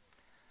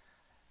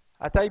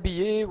 At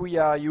IBA, we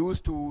are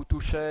used to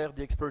share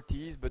the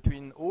expertise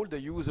between all the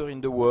users in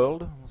the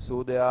world.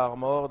 So there are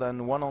more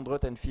than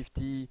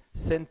 150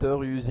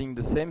 centers using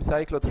the same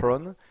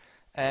cyclotron.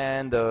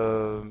 And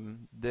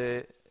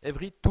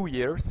every 2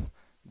 years,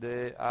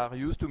 they are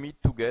used to meet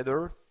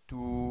together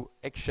to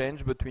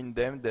exchange between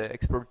them the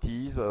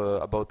expertise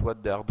about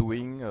what they are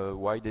doing,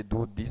 why they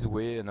do it this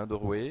way, another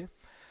way.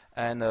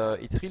 And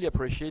it's really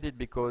appreciated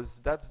because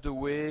that's the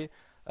way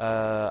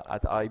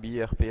at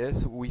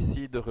IBRPS we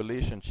see the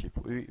relationship.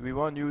 We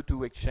want you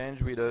to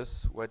exchange with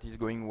us what is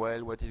going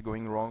well, what is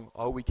going wrong,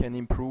 how we can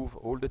improve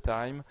all the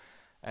time.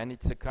 And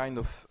it's a kind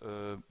of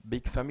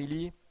big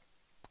family.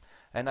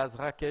 And as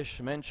Rakesh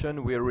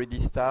mentioned, we already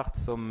start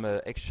some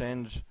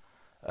exchange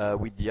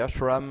with the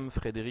ashram.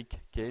 Frédéric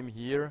came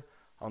here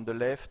on the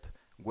left.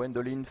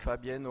 Gwendoline,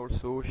 Fabienne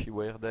also, she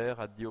were there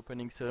at the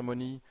opening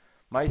ceremony.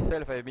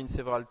 Myself, I have been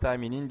several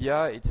times in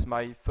India. It's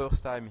my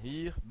first time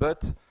here,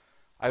 but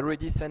I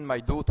already sent my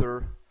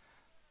daughter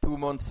 2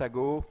 months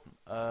ago.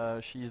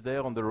 She is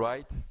there on the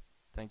right.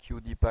 Thank you,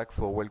 Deepak,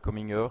 for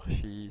welcoming her.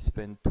 She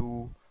spent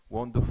 2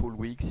 wonderful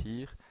weeks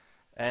here.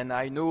 And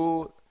I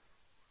know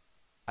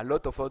a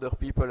lot of other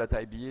people at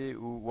IBA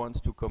who wants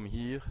to come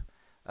here.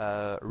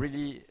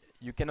 Really,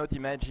 you cannot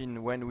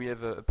imagine when we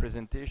have a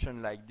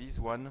presentation like this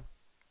one.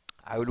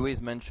 I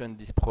always mention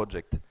this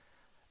project.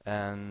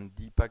 And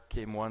Deepak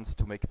came once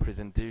to make a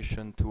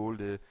presentation to all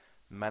the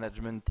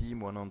management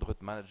team,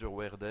 100 managers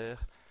were there,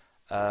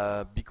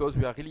 because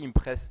we are really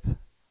impressed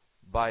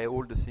by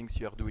all the things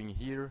you are doing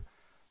here,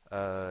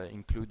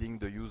 including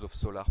the use of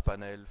solar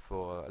panel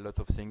for a lot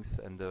of things.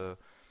 And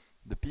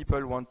the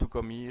people want to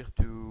come here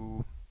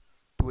to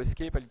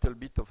escape a little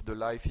bit of the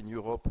life in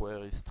Europe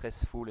where it's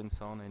stressful and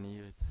so on, and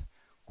here it's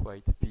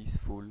quite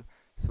peaceful.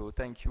 So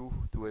thank you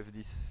to have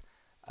this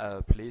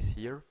place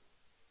here.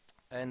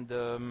 And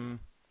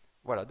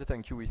voilà, the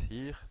thank you is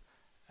here.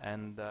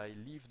 And I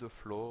leave the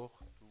floor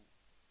to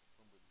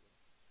somebody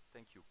else.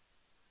 Thank you.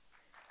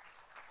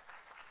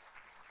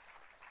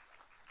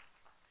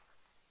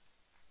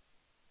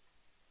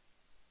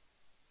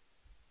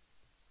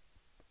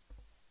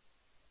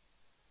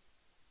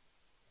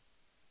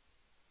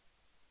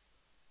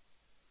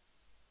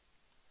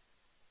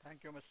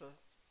 Thank you, Mr.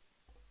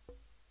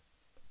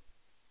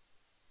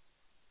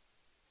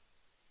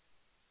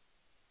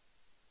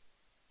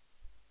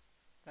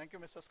 Thank you,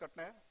 Mr.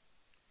 Skatner.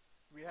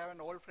 We have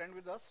an old friend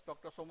with us,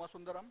 Dr. Soma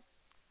Sundaram,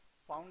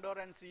 founder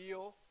and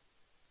CEO,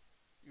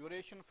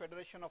 Eurasian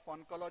Federation of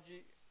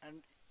Oncology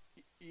and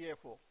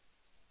EFO.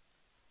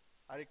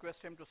 I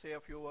request him to say a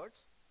few words.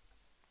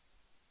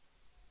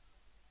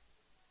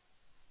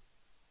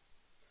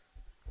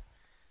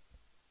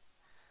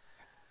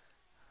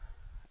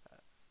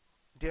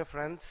 Dear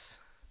friends,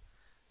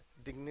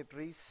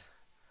 dignitaries,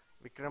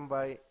 Vikram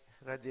Bhai,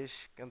 Rajesh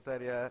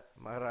Kantaria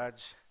Maharaj,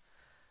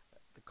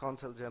 the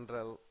Consul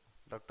General,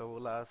 Dr.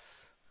 Ulas,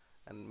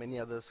 and many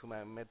others whom I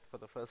have met for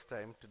the first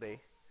time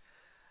today.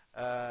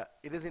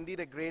 It is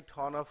indeed a great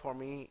honor for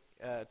me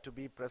to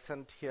be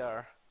present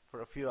here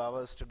for a few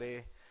hours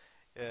today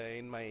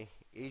in my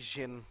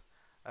Asian,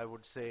 I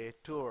would say,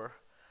 tour.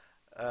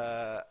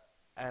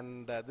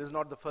 And this is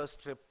not the first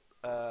trip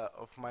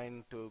of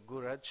mine to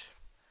Gujarat.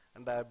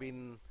 And I have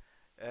been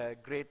a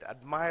great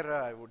admirer,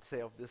 I would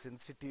say, of this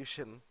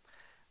institution,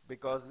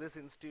 because this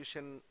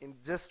institution, in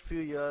just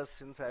few years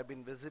since I have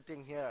been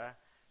visiting here,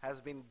 has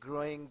been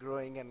growing,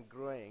 and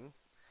growing,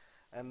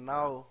 and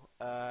now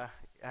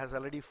has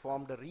already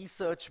formed a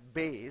research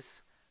base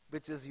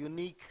which is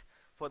unique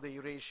for the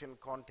Eurasian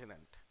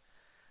continent.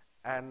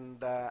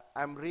 And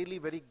I'm really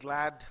very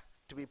glad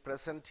to be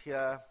present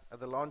here at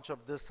the launch of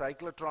this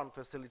cyclotron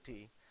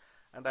facility.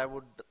 And I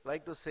would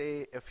like to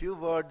say a few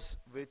words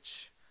which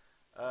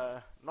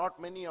not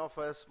many of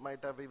us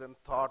might have even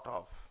thought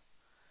of.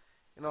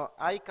 You know,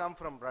 I come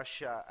from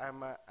Russia.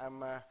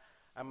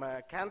 I'm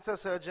a cancer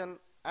surgeon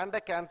and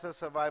a cancer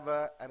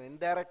survivor, an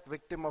indirect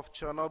victim of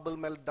Chernobyl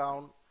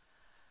meltdown,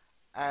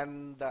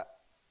 and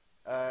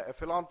a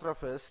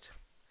philanthropist.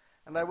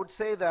 And I would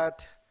say that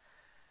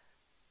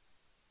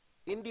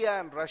India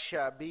and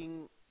Russia,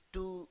 being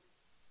two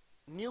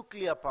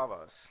nuclear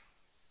powers,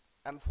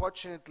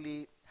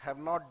 unfortunately have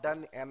not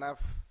done enough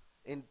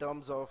in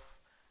terms of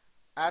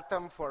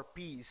atom for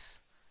peace,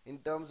 in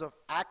terms of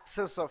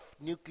access of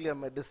nuclear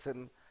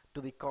medicine to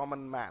the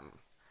common man,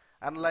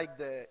 unlike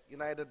the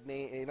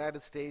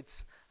United States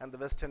and the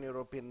Western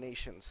European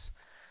nations.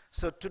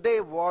 So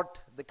today what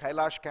the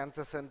Kailash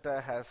Cancer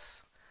Center has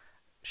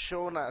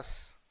shown us,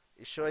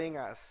 is showing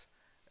us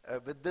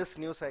with this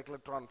new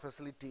cyclotron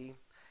facility,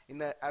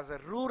 as a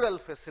rural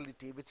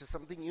facility, which is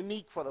something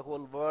unique for the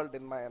whole world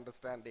in my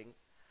understanding.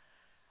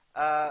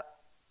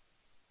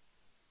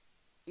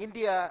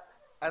 India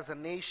as a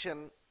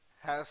nation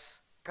has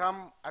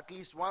come at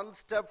least one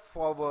step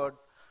forward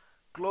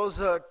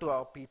closer to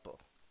our people,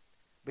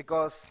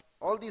 because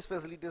all these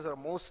facilities are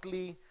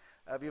mostly,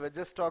 we were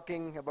just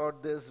talking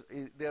about this,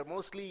 they are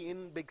mostly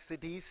in big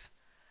cities,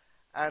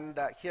 and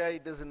here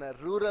it is in a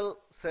rural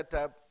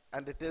setup,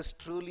 and it is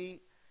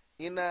truly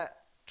in a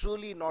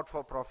truly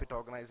not-for-profit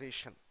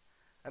organization.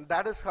 And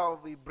that is how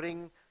we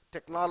bring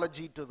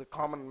technology to the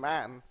common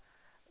man,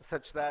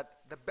 such that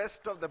the best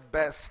of the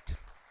best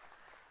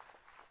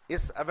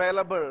is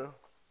available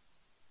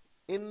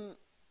in,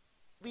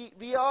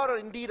 we are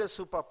indeed a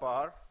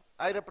superpower.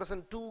 I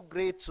represent two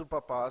great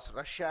superpowers,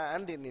 Russia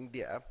and in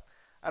India,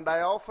 and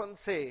I often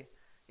say,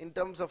 in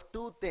terms of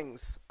two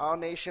things, our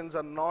nations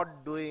are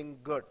not doing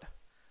good.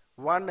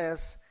 One is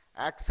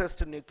access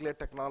to nuclear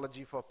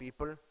technology for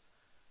people,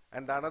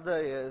 and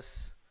another is,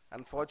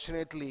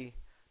 unfortunately,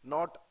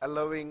 not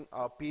allowing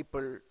our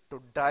people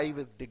to die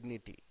with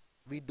dignity.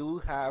 We do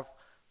have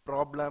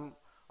problem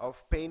of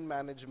pain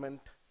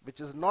management, which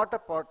is not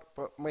a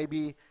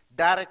maybe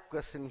direct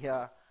question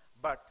here,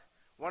 but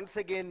once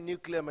again,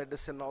 nuclear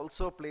medicine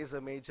also plays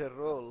a major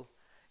role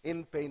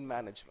in pain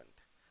management.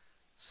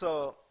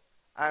 So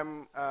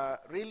I'm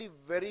really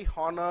very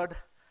honored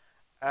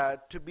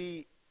to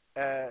be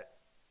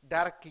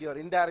directly or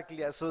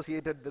indirectly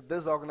associated with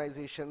these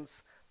organizations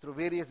through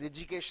various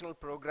educational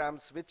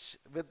programs, which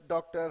with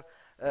Dr.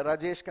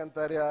 Rajesh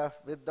Kantaria,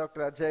 with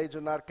Dr. Ajay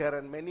Junarkar,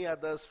 and many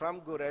others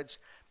from Guraj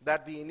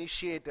that we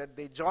initiated.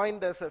 They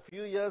joined us a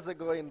few years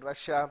ago in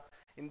Russia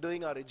in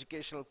doing our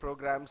educational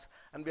programs,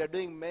 and we are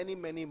doing many,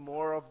 many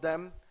more of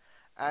them.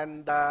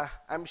 And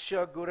I'm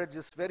sure Guraj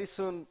is very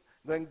soon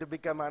going to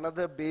become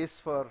another base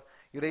for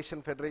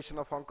Eurasian Federation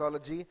of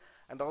Oncology,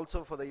 and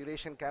also for the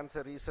Eurasian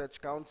Cancer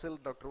Research Council.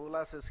 Dr.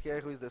 Ulas is here,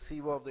 who is the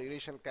CEO of the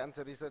Eurasian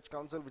Cancer Research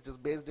Council, which is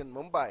based in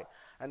Mumbai.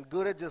 And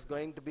Guraj is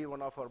going to be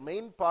one of our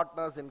main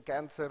partners in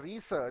cancer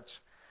research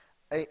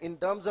in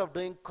terms of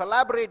doing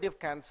collaborative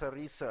cancer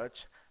research,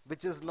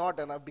 which is not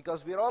enough,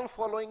 because we are all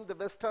following the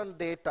Western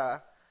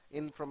data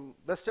from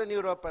Western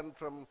Europe and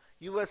from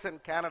US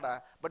and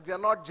Canada, but we are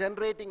not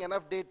generating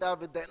enough data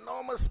with the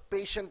enormous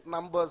patient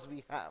numbers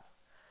we have.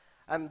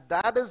 And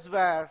that is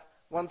where,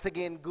 once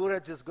again,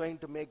 Guraj is going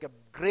to make a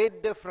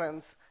great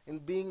difference in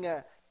being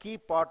a key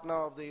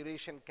partner of the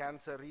Eurasian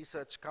Cancer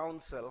Research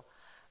Council.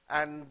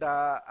 And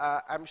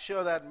I'm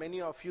sure that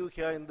many of you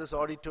here in this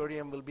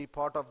auditorium will be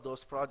part of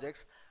those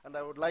projects. And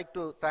I would like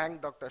to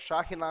thank Dr.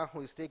 Shahina,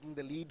 who is taking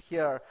the lead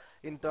here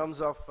in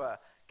terms of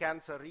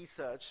cancer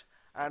research.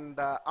 And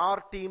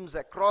our teams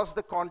across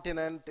the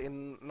continent,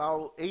 in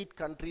now 8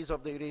 countries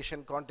of the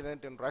Eurasian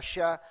continent, in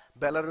Russia,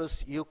 Belarus,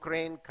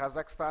 Ukraine,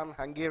 Kazakhstan,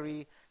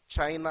 Hungary,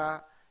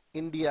 China,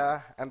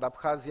 India, and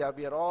Abkhazia,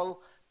 we are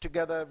all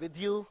together with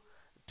you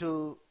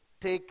to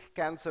take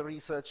cancer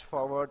research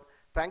forward.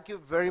 Thank you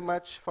very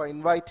much for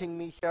inviting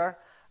me here.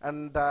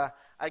 And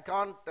I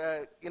can't,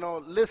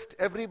 list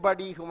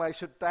everybody whom I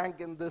should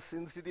thank in this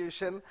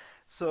institution,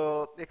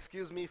 so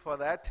excuse me for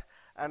that.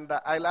 And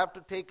I'll have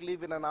to take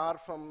leave in an hour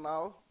from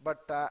now, but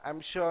I'm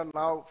sure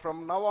now,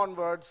 from now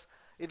onwards,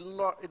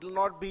 it'll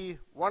not be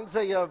once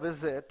a year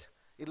visit.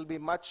 It'll be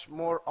much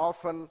more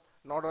often,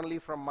 not only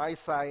from my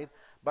side,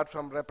 but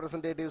from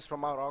representatives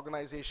from our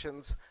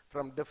organizations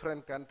from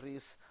different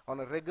countries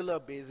on a regular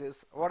basis.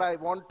 What I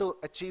want to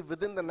achieve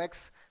within the next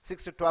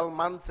 6 to 12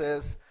 months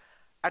is,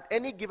 at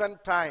any given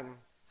time,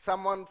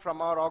 someone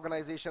from our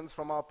organizations,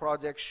 from our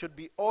projects, should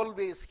be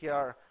always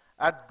here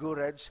at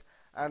Guraj.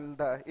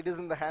 And it is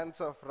in the hands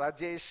of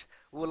Rajesh,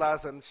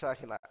 Ulas, and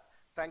Shahina.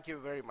 Thank you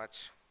very much.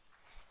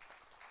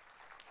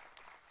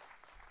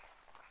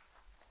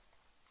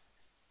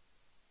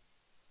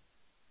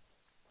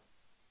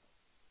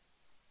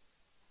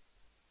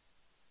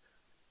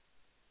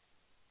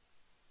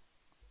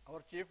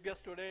 Our chief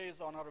guest today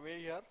is on her way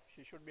here.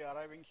 She should be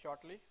arriving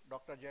shortly,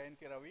 Dr.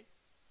 Jayanti Ravi.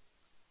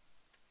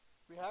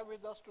 We have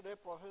with us today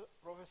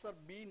Professor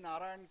B.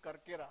 Narayan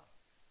Karkera.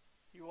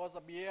 He was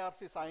a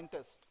BARC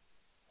scientist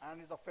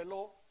and is a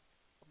fellow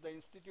of the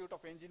Institute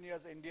of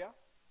Engineers India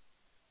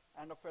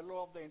and a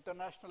fellow of the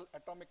International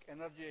Atomic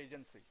Energy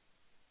Agency.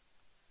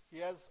 He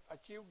has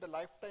achieved the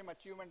Lifetime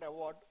Achievement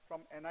Award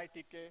from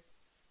NITK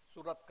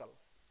Surathkal.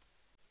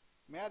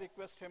 May I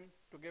request him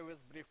to give his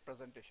brief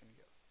presentation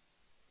here.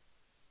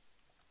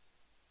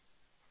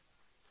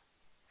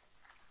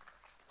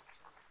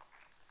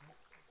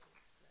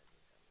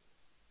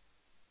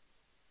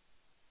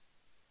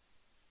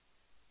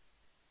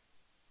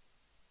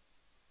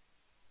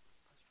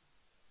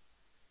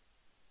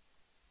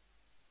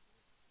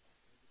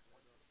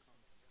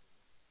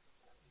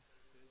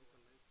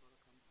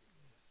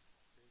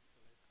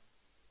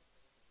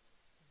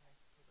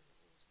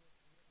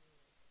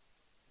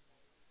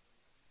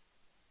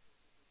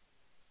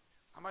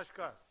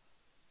 नमस्कार।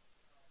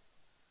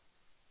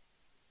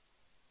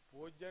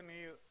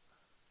 पूजनीय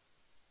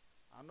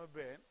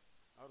अनुबेन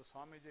और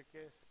स्वामी जी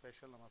के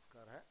special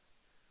नमस्कार है।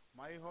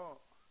 मैं हूँ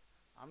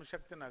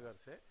अनुशक्ति नगर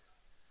से।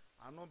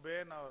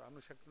 अनुबेन और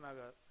अनुशक्ति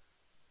नगर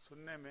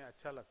सुनने में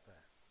अच्छा लगता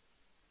है।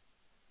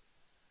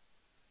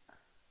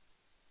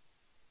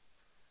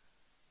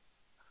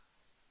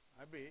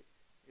 अभी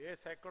ये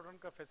साइक्लोट्रॉन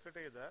का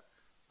फैसिलिटी इधर,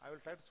 I will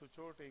try to switch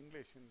over to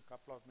English in a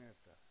couple of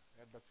minutes, sir.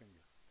 Addressing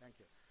you. Thank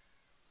you.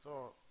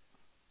 So,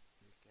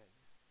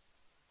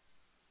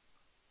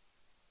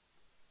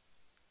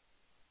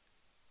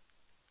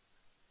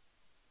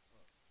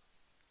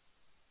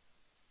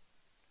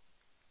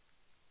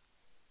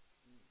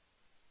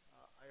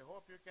 I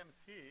hope you can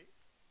see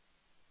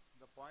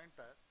the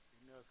pointer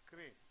in your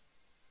screen.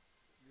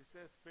 This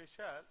is a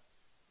special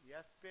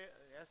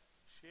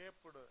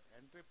S-shaped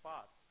entry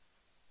path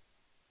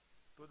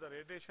to the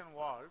radiation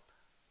vault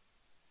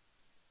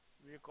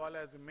we call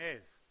as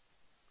maze.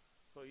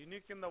 So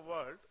unique in the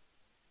world,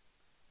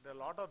 there are a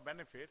lot of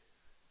benefits.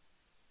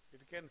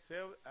 It can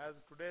save, as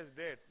today's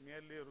date,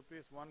 nearly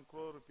rupees 1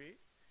 crore rupee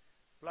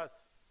plus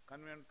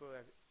convenient to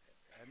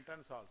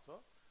entrance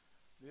also.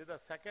 This is the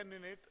second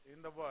unit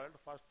in the world.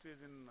 First is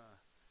in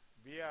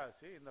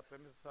BRC, in the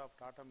premises of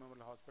Tata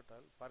Memorial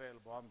Hospital, Parel,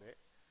 Bombay.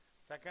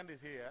 Second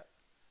is here.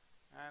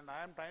 And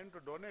I am trying to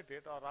donate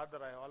it, or rather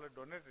I already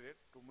donated it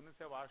to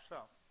Muniseva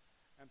Ashram.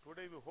 And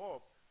today we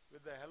hope,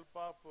 with the help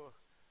of,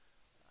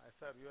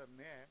 sir, your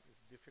name is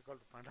difficult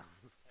to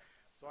pronounce.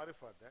 Sorry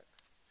for that.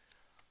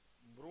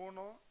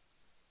 Bruno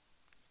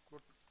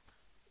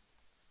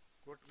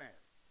Kutner.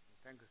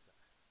 Thank you, sir.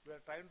 We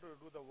are trying to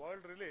do the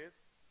world release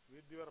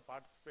with your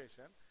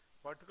participation,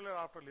 particularly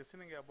after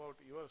listening about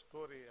your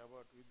story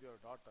about with your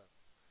daughter.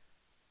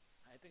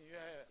 I think you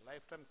have a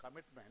lifetime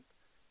commitment,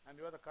 and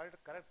you are the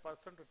correct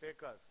person to take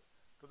us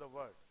to the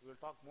world. We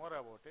will talk more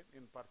about it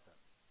in person.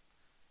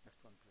 Next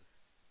one, please.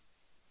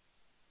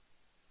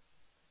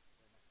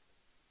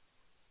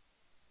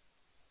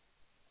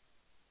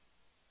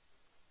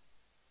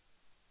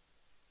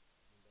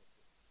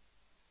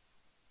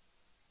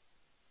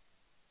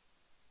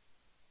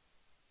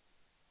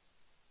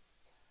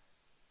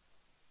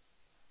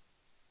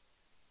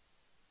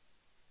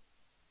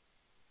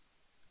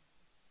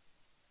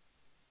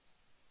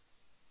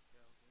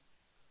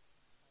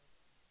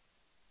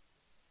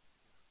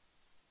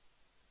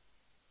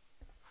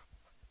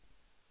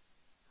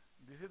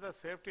 This is the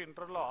safety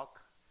interlock.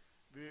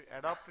 We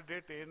adopted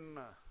it in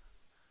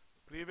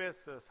previous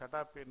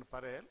setup in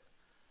Parel.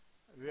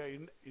 We are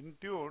in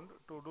tuned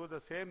to do the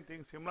same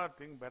thing, similar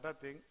thing, better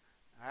thing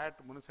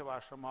at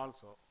Muniseva Ashram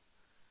also.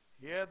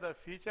 Here the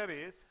feature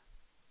is,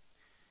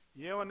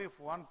 even if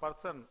one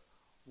person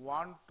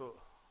want to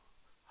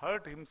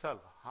hurt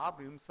himself,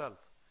 harm himself,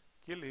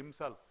 kill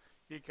himself,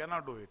 he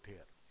cannot do it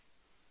here.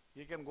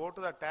 He can go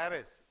to the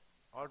terrace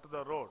or to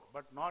the road,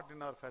 but not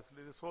in our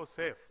facility. It is so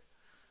safe.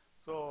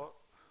 So,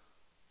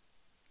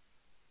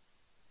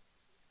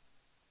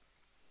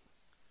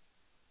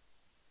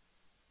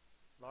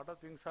 lot of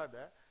things are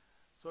there.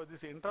 So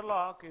this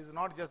interlock is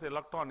not just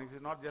electronics, it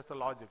is not just the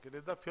logic, it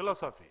is the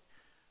philosophy.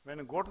 When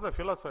you go to the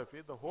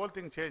philosophy, the whole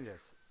thing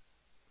changes.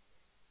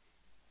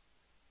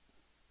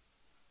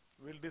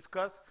 We will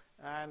discuss,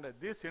 and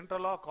this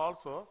interlock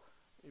also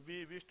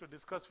we wish to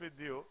discuss with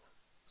you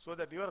so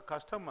that your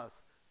customers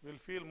will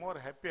feel more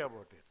happy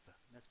about it. Sir.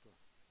 Next one.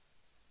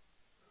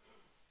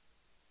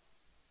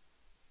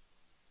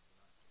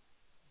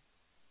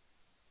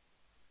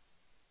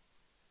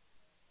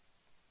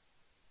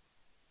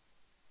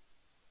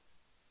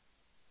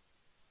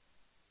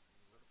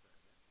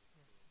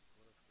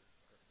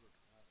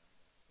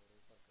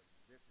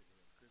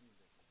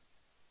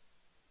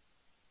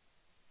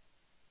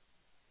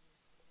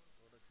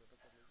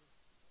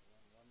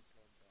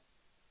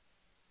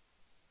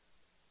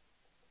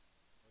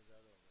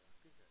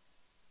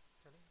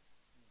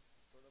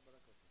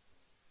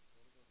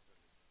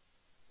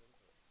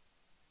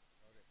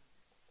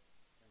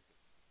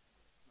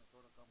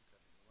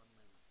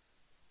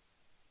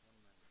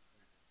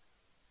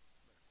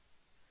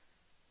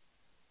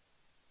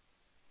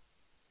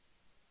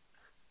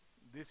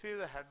 This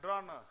is a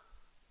Hadron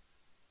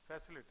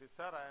facility.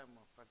 Sir, I am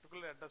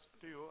particularly addressed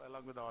to you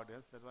along with the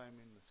audience. That's why I am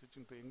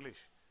switching to English.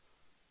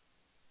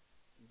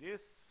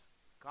 This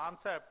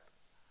concept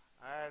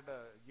I had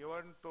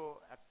given to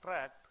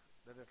attract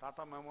the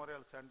Tata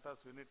Memorial Center's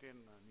unit in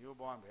New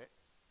Bombay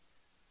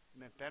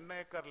in a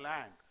 10-acre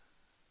land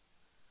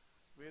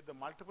with the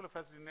multiple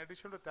facilities. In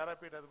addition to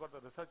therapy, it has got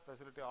the research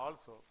facility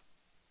also.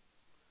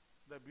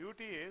 The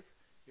beauty is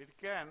it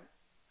can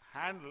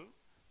handle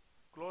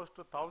close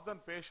to 1,000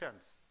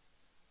 patients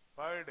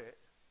per day,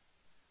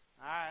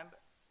 and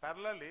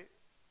parallelly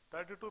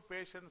 32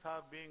 patients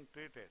are being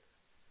treated.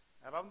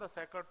 Around the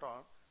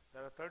cyclotron,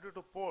 there are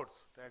 32 ports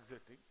to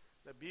exiting.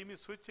 The beam is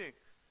switching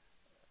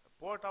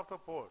port after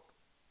port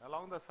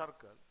along the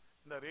circle.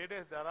 In the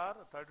radius, there are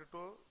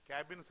 32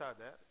 cabins are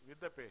there with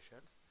the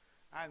patients,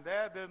 and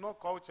there is no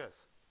couches,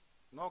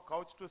 no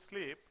couch to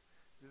sleep.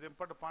 This is an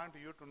important point to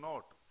you to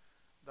note.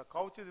 The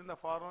couch is in the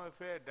form of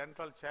a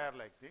dental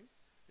chair-like thing.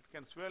 It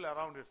can swirl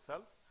around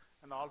itself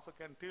and also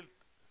can tilt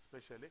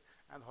specially.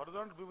 And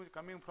horizontal beam is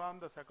coming from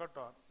the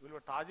cyclotron will be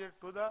targeted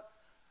to the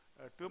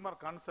tumor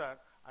concern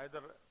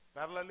either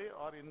parallelly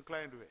or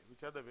inclined way,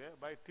 whichever way,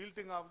 by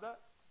tilting of the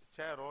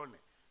chair only.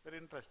 Very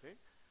interesting.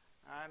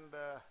 And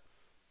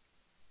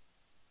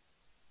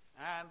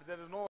there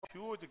is no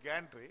huge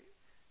gantry.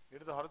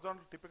 It is a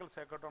horizontal typical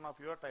cyclotron of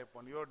your type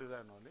 1, your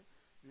design only.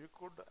 You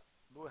could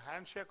do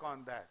handshake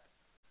on that.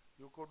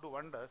 You could do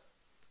wonders.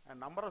 And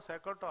number of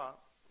cyclotron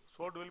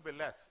sold will be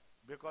less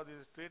because it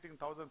is treating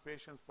 1,000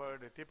 patients per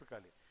day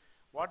typically.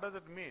 What does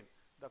it mean?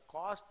 The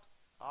cost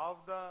of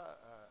the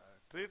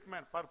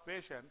treatment per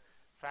patient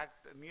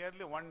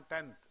nearly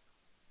 1/10.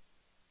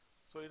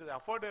 So it is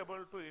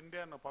affordable to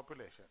Indian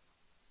population.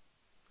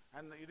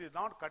 And it is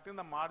not cutting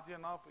the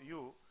margin of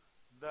you,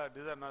 the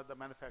designer, the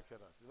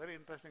manufacturer. Very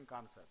interesting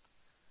concept.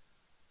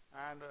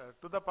 And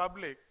to the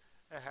public,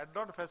 a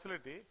head-on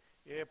facility,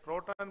 a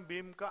proton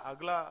beam का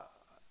अगला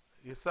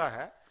हिस्सा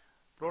है.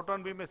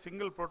 Proton beam में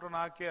single proton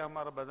आके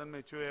हमारा बदन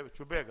में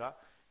चुभेगा.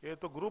 ये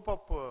तो group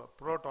of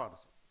protons,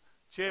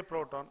 6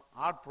 proton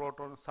 8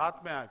 proton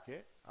साथ में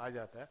आके आ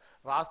जाता है.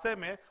 रास्ते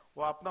में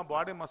वो अपना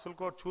बॉडी मसल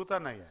को छूता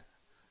नहीं है.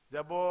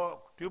 जब वो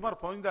ट्यूमर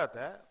पहुंच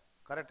जाता है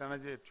करेक्ट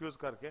एनर्जी चूज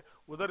करके,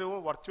 उधर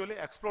वो वर्चुअली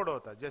एक्सप्लोड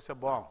होता है जैसे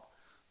बॉम्ब.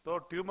 तो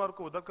ट्यूमर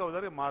को उधर का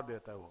उधर ही मार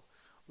देता है वो.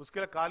 उसके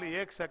लिए खाली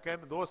 1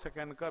 सेकेंड 2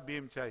 सेकेंड का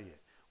बीम चाहिए.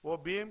 वो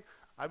बीम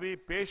अभी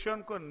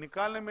पेशेंट को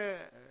निकालने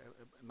में,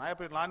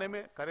 नायब लाने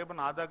में करीबन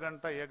आधा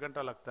घंटा 1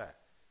 घंटा लगता है.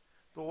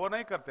 तो वो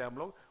नहीं करते हम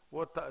लोग.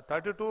 वो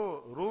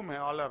 32 रूम है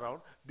ऑल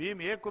अराउंड.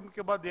 बीम एक रूम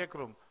के बाद एक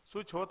रूम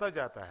स्विच होता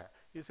जाता है.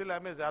 इसलिए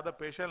हमें ज्यादा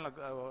पेशेंट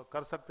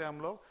कर सकते हैं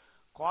हम लोग.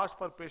 कॉस्ट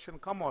पर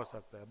पेशेंट कम हो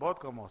सकता है, बहुत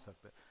कम हो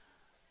सकता है.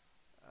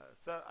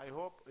 Sir, I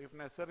hope if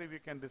necessary we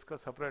can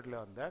discuss separately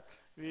on that.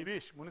 We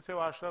wish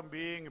Muniseva Ashram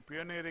being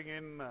pioneering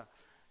in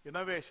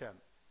innovation,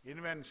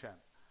 invention,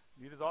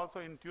 it is also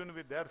in tune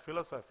with their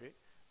philosophy.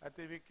 I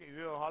think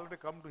you have already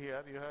come to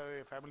here, you have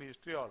a family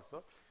history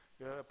also,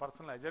 you have a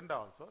personal agenda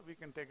also. We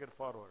can take it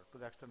forward to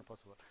the extent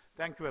possible.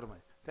 Thank you very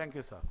much. Thank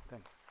you, sir.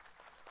 Thank you.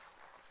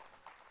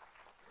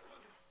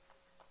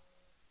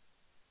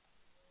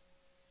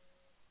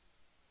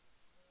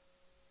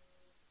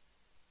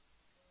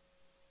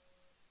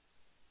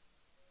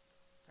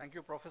 Thank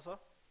you, Professor.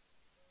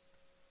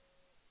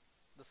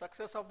 The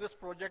success of this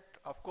project,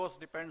 of course,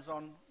 depends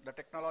on the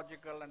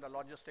technological and the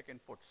logistic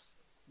inputs,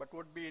 but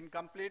would be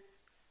incomplete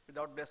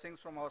without blessings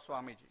from our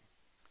Swamiji.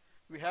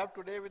 We have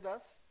today with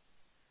us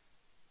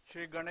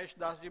Shri Ganesh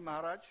Das Ji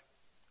Maharaj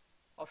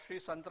of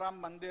Shri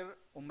Santram Mandir,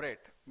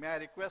 Umret. May I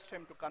request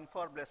him to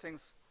confer blessings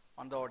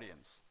on the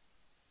audience.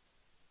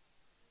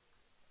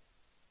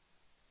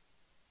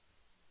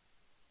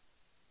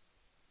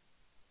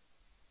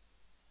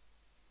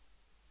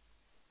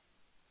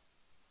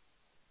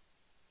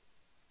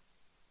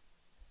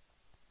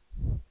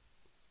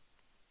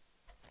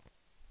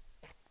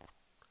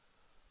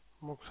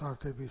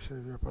 मोक्षार्थे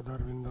विषय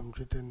पदारविंदम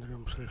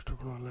चितेन्द्रियम श्रेष्ठ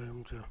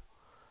गुणालयम च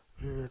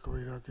विवेक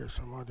वैराग्य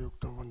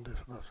समाधियुक्तम वंदे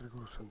सदा श्री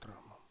गुरु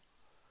Santram.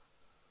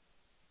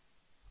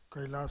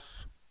 Kailash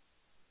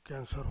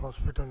cancer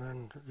hospital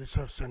and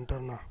research centre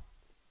ना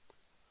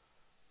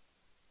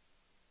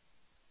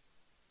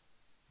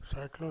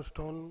cyclone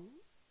stone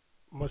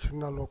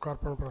machine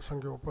लोकार्पण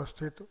प्रसंगे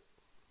उपस्थित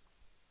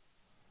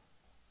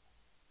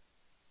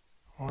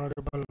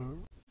honourable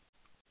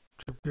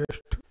chief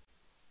guest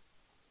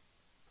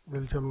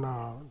Belgium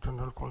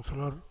general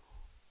councillor,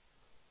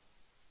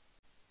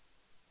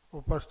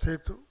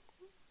 उपस्थित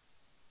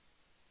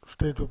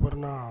स्टेज पर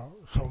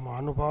सौ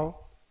महानुभाव,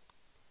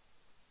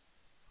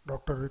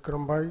 डॉक्टर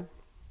विक्रम भाई,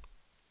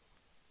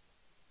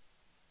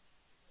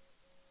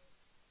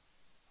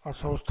 आ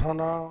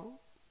संस्थाना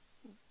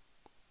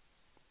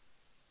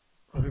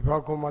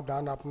विभागों में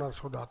दान आपनार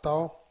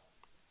सौदाताओं,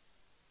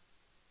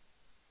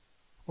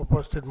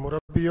 उपस्थित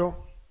मुरब्बीओ,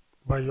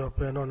 भाईओ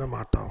बहनों ने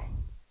माताओं,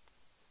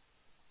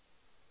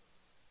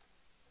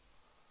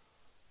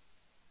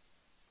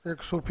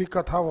 एक सूफी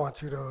कथा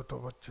वाँची रह्यो तो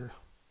वच्चे.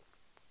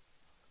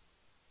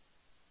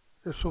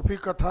 ए सूफी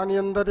कथानी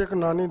अंदर एक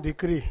नानी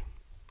दीकरी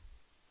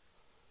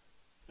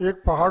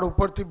एक पहाड़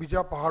ऊपर थी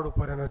बीजा पहाड़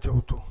ऊपर एने जवुं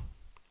हतुं.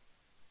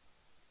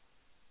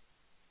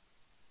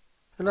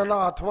 एना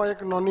हाथमां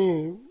एक नानी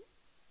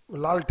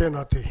लालटेन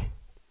हती.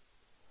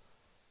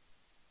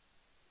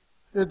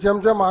 ए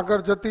जेम जेम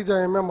आगळ जती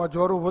जाय एम एम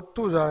अजवाळुं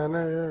वधतुं जाय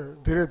अने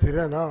धीरे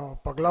धीरे ना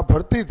पगला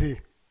भरती थी.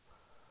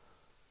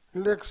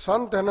 એટલે એક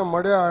સંત એને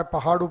મળ્યા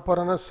પહાડ ઉપર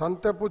અને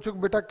સંતે પૂછ્યું કે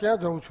બેટા ક્યાં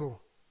જઉં છું?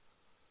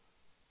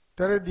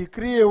 ત્યારે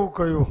દીકરીએ એવું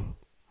કહ્યું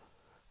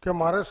કે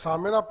મારે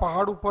સામેના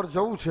પહાડ ઉપર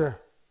જવું છે.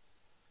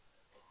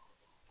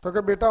 તો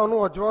કે બેટા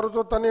આનું અજવાળું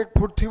તો તને 1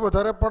 ફૂટથી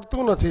વધારે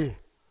પડતું નથી.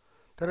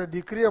 ત્યારે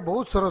દીકરીએ બહુ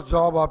સરસ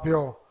જવાબ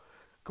આપ્યો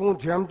કે હું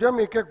જેમ જેમ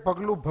એક એક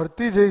પગલું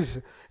ભરતી જઈશ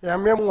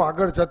એમ એમ હું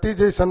આગળ જતી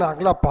જઈશ અને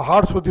આગલા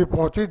પહાડ સુધી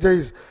પહોંચી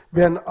જઈશ.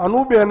 બેન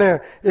અનુબેને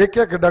એક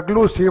એક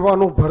ડગલું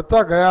સેવાનું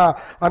ભરતા ગયા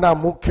અને આ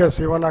મુખ્ય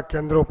સેવાના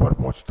કેન્દ્રો પર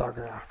પહોંચતા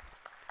ગયા.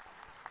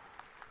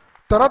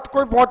 તરત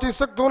કોઈ પહોંચી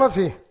શકતું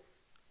નથી.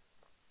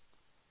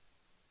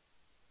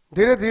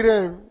 ધીરે ધીરે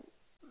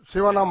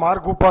સેવાના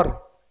માર્ગ ઉપર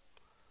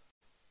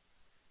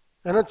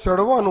એને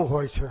ચડવાનું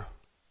હોય છે.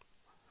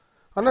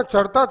 અને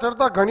ચડતા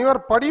ચડતા ઘણીવાર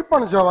પડી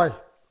પણ જવાય,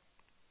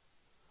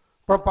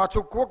 પણ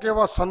પાછું કોક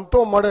એવા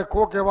સંતો મળે,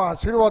 કોક એવા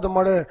આશીર્વાદ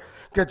મળે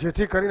કે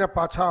જેથી કરીને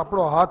પાછા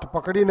આપણો હાથ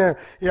પકડીને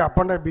એ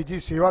આપણને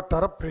બીજી સેવા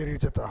તરફ પ્રેરી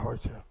જતા હોય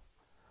છે.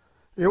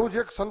 એવું જ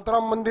એક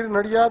સંતરામ મંદિર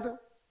નડિયાદ,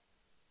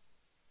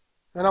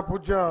 એના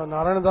પૂજ્ય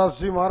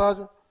નારાયણદાસજી મહારાજ,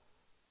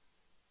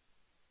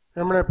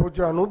 એમણે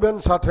પૂજ્ય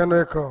અનુબેન સાથેનો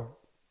એક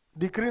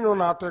દીકરીનો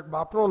નાતો, એક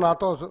બાપનો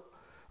નાતો,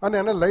 અને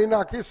એને લઈને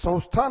આખી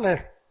સંસ્થાને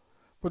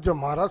પૂજ્ય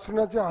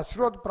મહારાજશ્રીના જે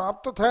આશીર્વાદ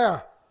પ્રાપ્ત થયા.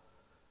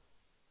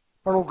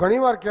 પણ હું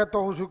ઘણીવાર કહેતો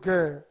હોઉં છું કે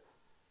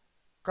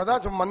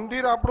કદાચ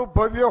મંદિર આપણું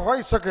ભવ્ય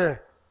હોઈ શકે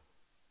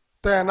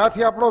તો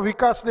એનાથી આપણો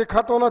વિકાસ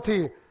દેખાતો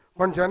નથી,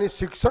 પણ જેની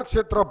શિક્ષણ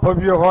ક્ષેત્ર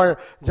ભવ્ય હોય,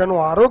 જેનું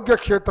આરોગ્ય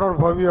ક્ષેત્ર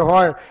ભવ્ય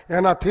હોય,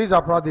 એનાથી જ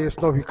આપણા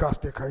દેશનો વિકાસ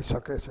દેખાઈ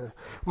શકે છે.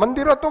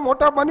 મંદિરો તો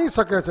મોટા બની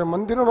શકે છે,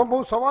 મંદિરોનો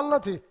બહુ સવાલ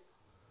નથી,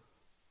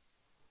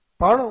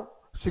 પણ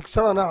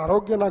શિક્ષણ અને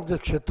આરોગ્યના જે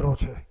ક્ષેત્રો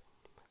છે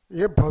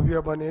એ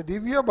ભવ્ય બને,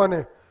 દિવ્ય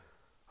બને,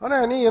 અને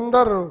એની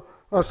અંદર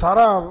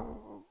સારા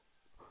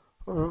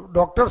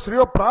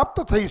ડૉક્ટરશ્રીઓ પ્રાપ્ત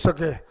થઈ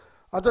શકે.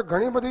 આજે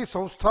ઘણી બધી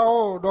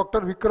સંસ્થાઓ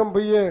ડૉક્ટર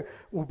વિક્રમભાઈએ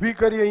ઊભી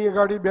કરી અહીં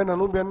ગાડી બેન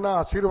અનુબેનના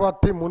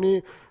આશીર્વાદથી, મુનિ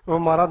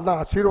મહારાજના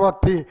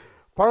આશીર્વાદથી,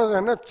 પણ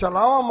એને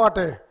ચલાવવા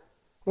માટે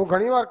હું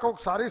ઘણીવાર કહું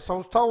સારી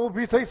સંસ્થાઓ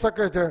ઊભી થઈ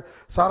શકે છે,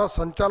 સારા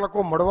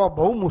સંચાલકો મળવા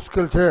બહુ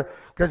મુશ્કેલ છે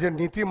કે જે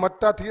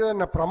નીતિમત્તાથી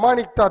અને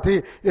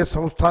પ્રમાણિકતાથી એ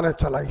સંસ્થાને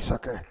ચલાવી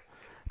શકે.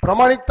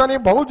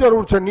 પ્રમાણિકતાની બહુ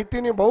જરૂર છે,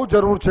 નીતિની બહુ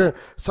જરૂર છે,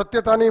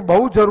 સત્યતાની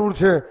બહુ જરૂર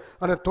છે,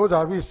 અને તો જ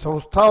આવી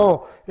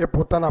સંસ્થાઓ એ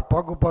પોતાના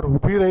પગ ઉપર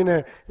ઊભી રહીને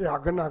એ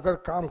આગળના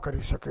આગળ કામ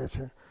કરી શકે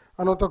છે.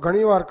 અને તો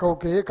ઘણીવાર કહું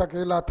કે એક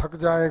અકેલા થક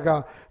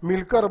જાએગા,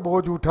 મિલકર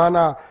બોજ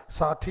ઉઠાના,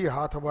 સાથી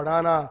હાથ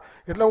બઢાના.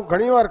 એટલે હું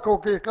ઘણીવાર કહું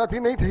કે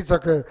એકલાથી નહીં થઈ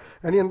શકે.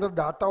 એની અંદર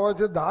દાતાઓએ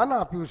જે દાન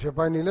આપ્યું છે,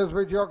 ભાઈ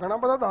નિલેશભાઈ જેવા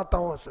ઘણા બધા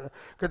દાતાઓ છે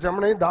કે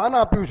જેમણે દાન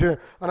આપ્યું છે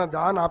અને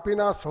દાન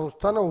આપીને આ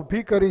સંસ્થાને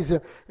ઊભી કરી છે.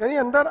 એની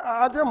અંદર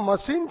આ જે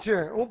મશીન છે,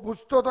 હું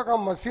પૂછતો હતો કે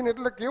આ મશીન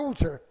એટલે કેવું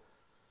છે,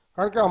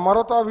 કારણ કે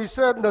અમારો તો આ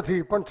વિષય જ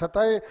નથી, પણ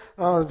છતાંય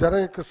જ્યારે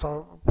એક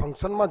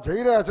ફંક્શનમાં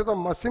જઈ રહ્યા છે તો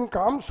મશીન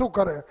કામ શું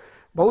કરે.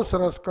 બહુ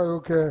સરસ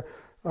કહ્યું કે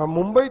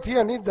મુંબઈથી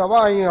એની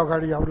દવા અહીં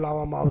આગળ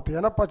લાવવામાં આવતી,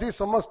 અને પછી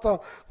સમસ્ત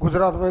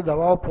ગુજરાતમાં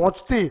દવાઓ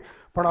પહોંચતી,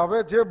 પણ હવે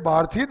જે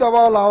બહારથી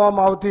દવાઓ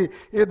લાવવામાં આવતી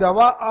એ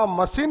દવા આ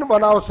મશીન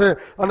બનાવશે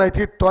અને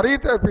અહીંથી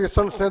ત્વરિત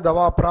પેશન્ટ્સને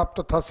દવા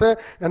પ્રાપ્ત થશે.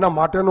 એના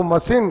માટેનું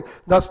મશીન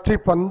 10 થી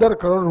 15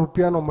 કરોડ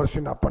રૂપિયાનું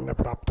મશીન આપણને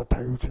પ્રાપ્ત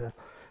થયું છે.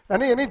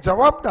 અને એની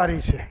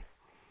જવાબદારી છે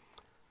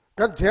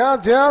કે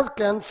જ્યાં જ્યાં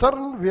કેન્સર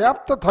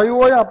વ્યાપ્ત થયું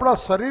હોય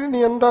આપણા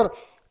શરીરની અંદર,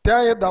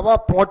 ત્યાં એ દવા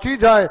પહોંચી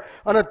જાય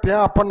અને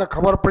ત્યાં આપણને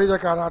ખબર પડી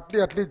જાય કે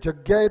આટલી આટલી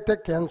જગ્યાએ તે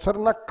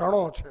કેન્સરના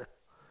કણો છે.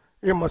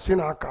 એ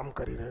મશીન આ કામ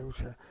કરી રહ્યું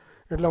છે.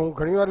 એટલે હું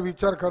ઘણીવાર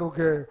વિચાર કરું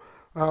કે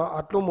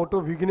આટલું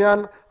મોટું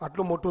વિજ્ઞાન,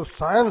 આટલું મોટું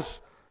સાયન્સ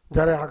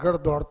જ્યારે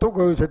આગળ દોડતું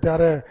ગયું છે,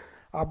 ત્યારે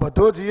આ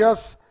બધો જ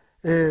યશ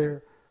એ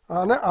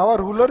અને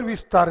આવા રૂરલ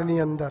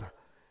વિસ્તારની અંદર,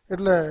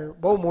 એટલે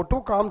બહુ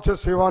મોટું કામ છે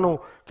સેવાનું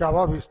કે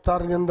આવા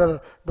વિસ્તારની અંદર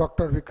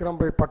ડૉક્ટર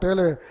વિક્રમભાઈ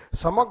પટેલે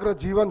સમગ્ર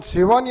જીવન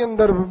સેવાની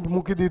અંદર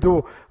મૂકી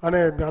દીધું, અને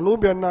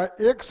અનુબેનના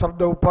એક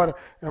શબ્દ ઉપર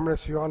એમણે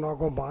સેવાનો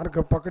આગો માર્ગ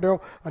પકડ્યો,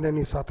 અને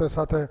એની સાથે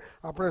સાથે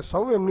આપણે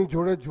સૌ એમની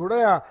જોડે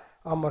જોડાયા.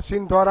 આ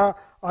મશીન દ્વારા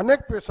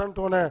અનેક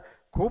પેશન્ટોને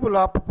ખૂબ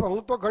લાભ.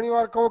 હું તો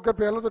ઘણીવાર કહું કે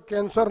પહેલું તો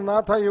કેન્સર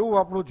ના થાય એવું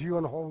આપણું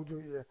જીવન હોવું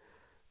જોઈએ,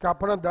 કે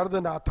આપણને દર્દ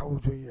ના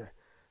થવું જોઈએ.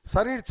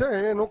 શરીર છે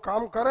એનું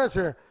કામ કરે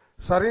છે,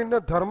 શરીરને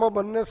ધર્મ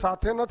બંને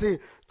સાથે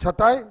નથી,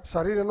 છતાંય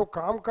શરીર એનું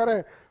કામ કરે,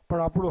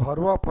 પણ આપણું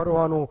હરવા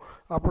ફરવાનું,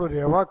 આપણું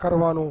રહેવા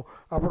કરવાનું,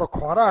 આપણો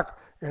ખોરાક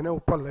એને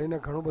ઉપર લઈને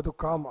ઘણું બધું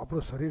કામ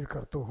આપણું શરીર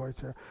કરતું હોય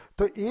છે.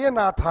 તો એ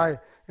ના થાય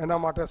એના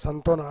માટે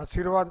સંતોના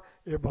આશીર્વાદ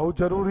એ બહુ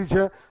જરૂરી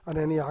છે. અને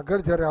એની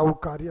આગળ જ્યારે આવું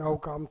કાર્ય, આવું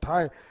કામ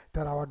થાય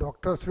ત્યારે આવા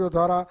ડૉક્ટરશ્રીઓ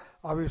દ્વારા,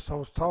 આવી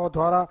સંસ્થાઓ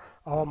દ્વારા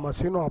આવા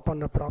મશીનો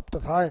આપણને પ્રાપ્ત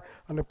થાય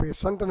અને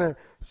પેશન્ટને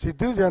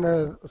સીધી જ એને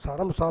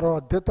સારામાં સારો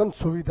અદ્યતન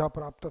સુવિધા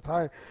પ્રાપ્ત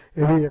થાય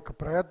એવી એક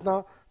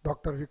પ્રયત્ન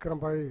ડૉક્ટર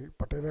વિક્રમભાઈ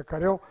પટેલે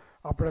કર્યો.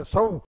 આપણે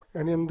સૌ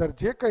એની અંદર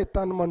જે કંઈ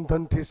તન મન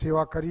ધનથી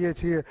સેવા કરીએ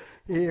છીએ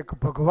એ એક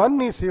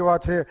ભગવાનની સેવા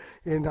છે.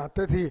 એ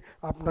નાતેથી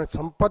આપણે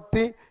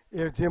સંપત્તિ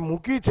એ જે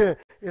મૂકી છે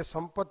એ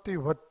સંપત્તિ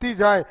વધતી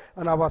જાય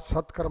અને આવા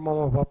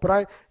સત્કર્મમાં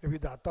વપરાય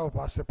એવી દાતાઓ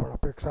પાસે પણ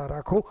અપેક્ષા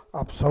રાખું.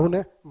 આપ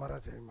સૌને મારા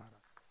જય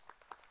મહારાજ.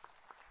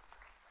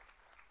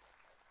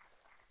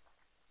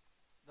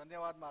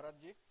 ધન્યવાદ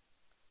મહારાજજી.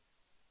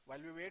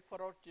 While we wait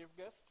for our chief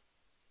guest,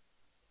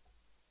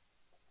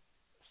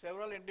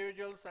 several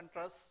individuals and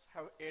trusts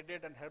have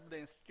aided and helped the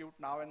institute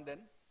now and then.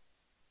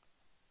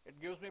 It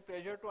gives me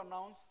pleasure to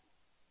announce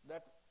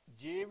that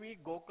JV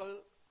Gokul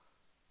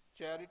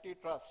Charity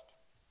Trust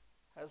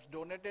has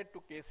donated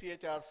to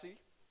KCHRC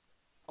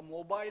a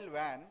mobile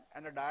van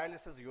and a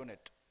dialysis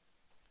unit,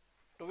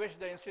 to which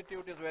the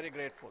institute is very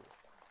grateful.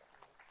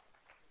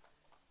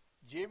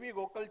 JV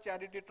Gokul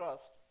Charity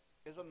Trust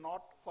is a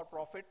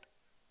not-for-profit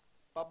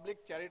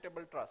public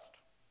charitable trust,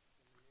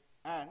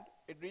 and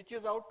it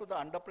reaches out to the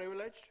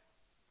underprivileged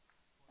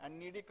and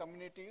needy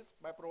communities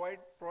by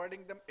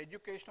providing them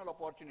educational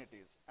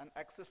opportunities and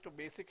access to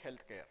basic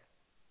health care.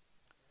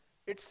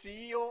 Its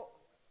CEO,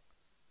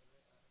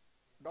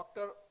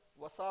 Dr.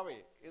 Wasave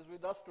is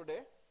with us today,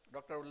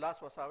 Dr. Ullas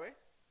Wasave.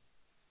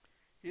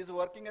 He is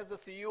working as the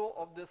CEO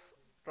of this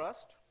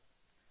trust,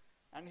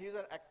 and he is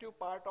an active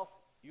part of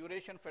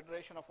Eurasian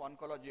Federation of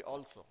Oncology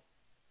also.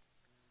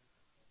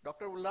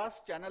 Dr. Ullas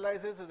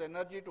channelizes his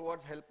energy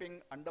towards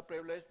helping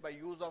underprivileged by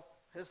use of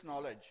his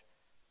knowledge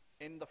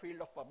in the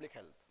field of public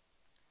health.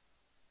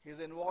 He is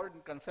involved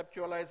in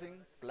conceptualizing,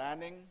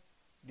 planning,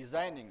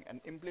 designing, and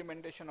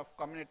implementation of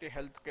community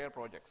healthcare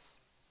projects.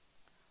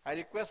 I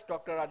request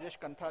Dr. Rajesh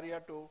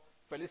Kantharia to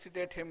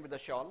felicitate him with a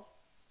shawl.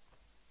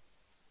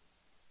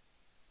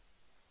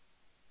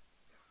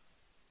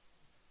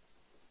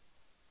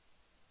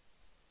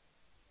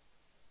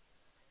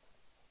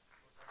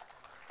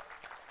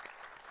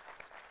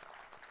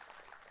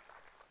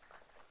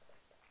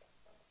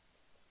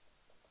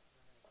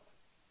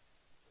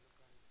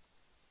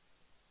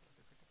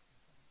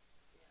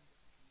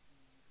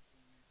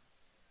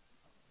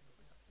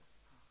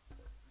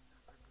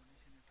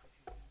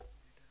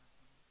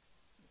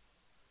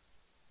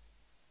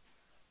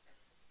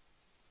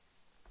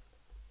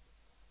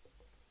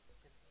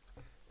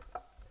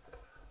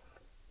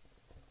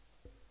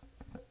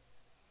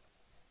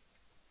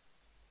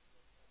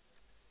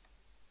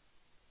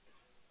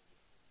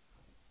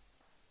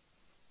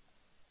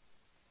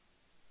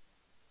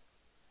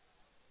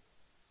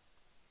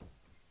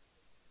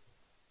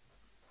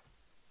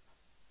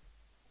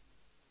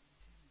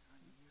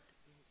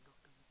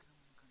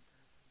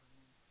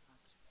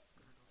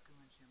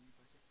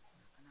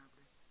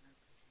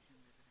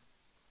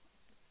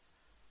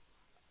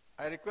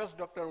 I request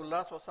Dr.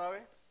 Ullas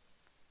Wasave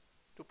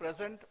to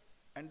present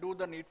and do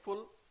the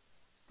needful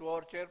to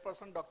our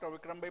chairperson, Dr.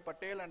 Vikram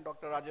Patel, and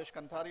Dr. Rajesh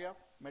Kantharia,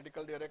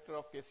 Medical Director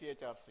of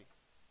KCHRC.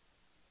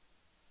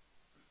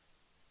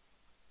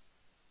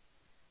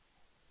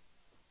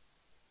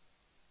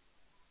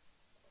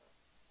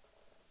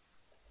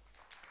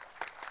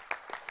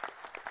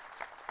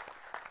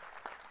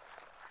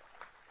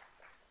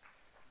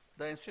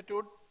 The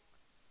Institute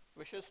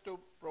wishes to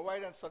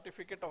provide a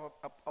certificate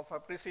of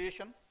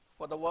appreciation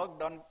for the work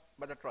done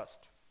by the Trust.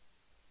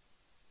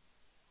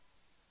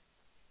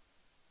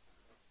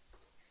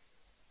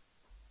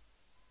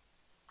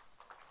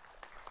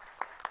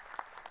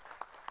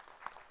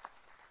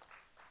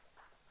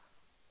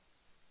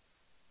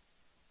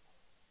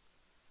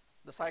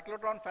 The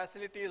cyclotron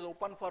facility is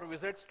open for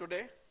visits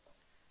today.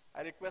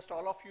 I request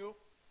all of you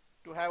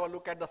to have a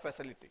look at the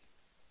facility.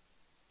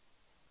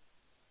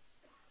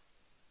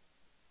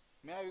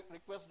 May I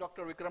request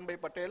Dr. Vikram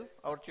Patel,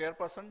 our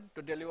chairperson,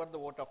 to deliver the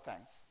vote of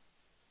thanks.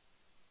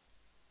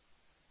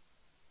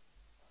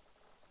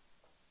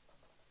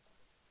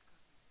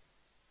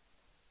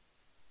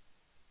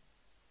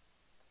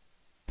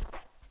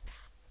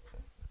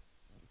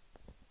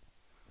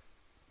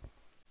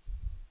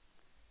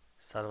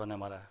 સર્વને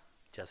મારા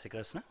જય Shri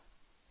Krishna.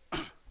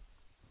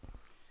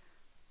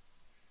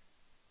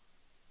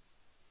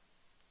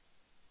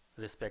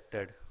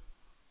 Respected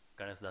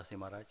Ganesh Dasi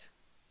Maharaj,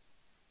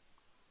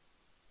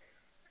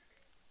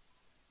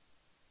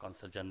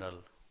 Consul General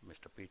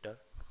Mr. Peter,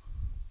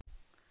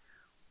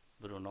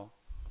 Bruno,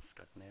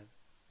 Stratner,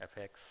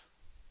 FX,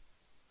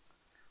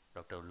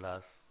 Dr.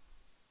 Ullas,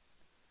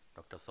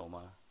 Dr.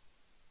 Soma,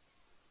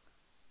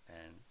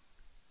 and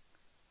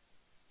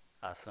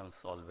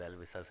ashrams, all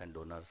well-wishers and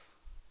donors,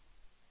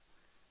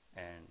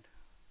 and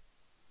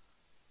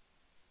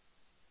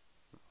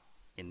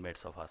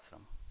inmates of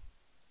ashram.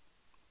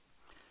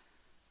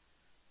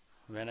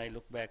 When I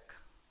look back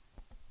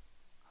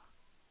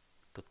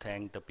to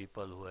thank the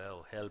people who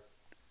have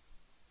helped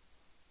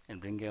in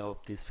bringing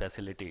up this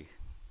facility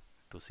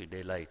to see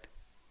daylight,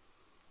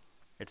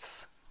 it's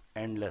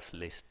endless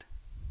list.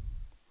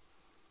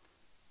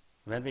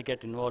 When we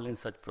get involved in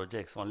such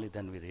projects, only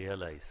then we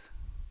realize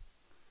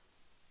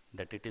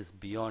that it is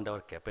beyond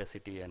our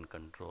capacity and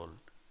control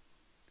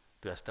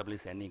to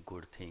establish any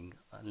good thing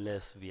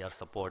unless we are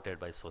supported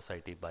by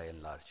society by and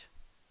large.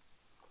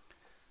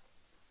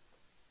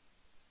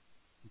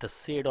 The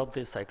seed of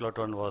this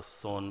cyclotron was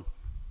sown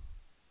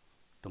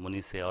to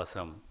Munise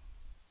Ashram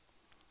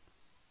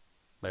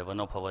by one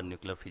of our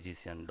nuclear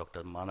physicians,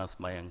 Dr. Manas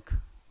Mayank,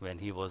 when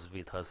he was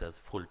with us as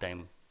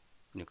full-time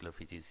nuclear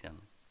physician.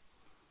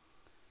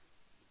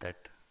 That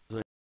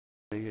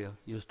he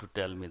used to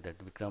tell me that,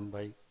 Vikram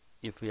bhai,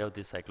 if we have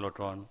this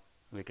cyclotron,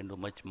 we can do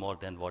much more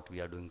than what we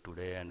are doing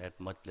today and at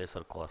much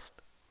lesser cost.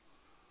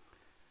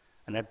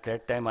 And at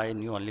that time I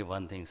knew only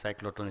one thing,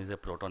 cyclotron is a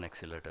proton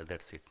accelerator,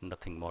 that's it,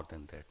 nothing more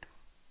than that.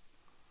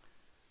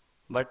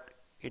 But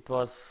it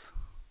was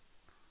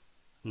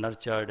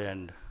nurtured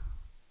and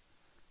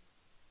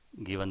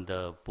given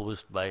the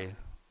boost by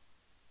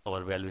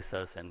our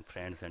well-wishers and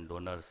friends and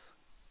donors.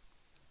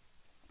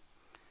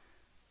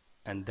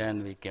 And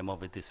then we came up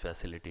with this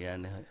facility,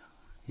 and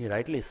he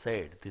rightly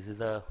said this is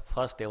the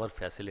first ever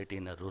facility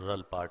in a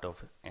rural part of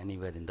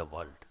anywhere in the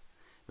world,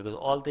 because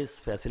all these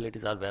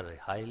facilities are very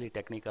highly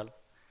technical,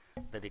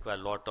 they require a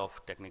lot of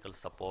technical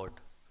support,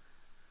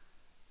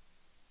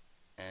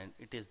 and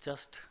it is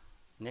just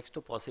next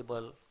to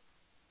possible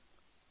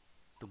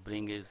to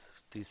bring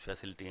this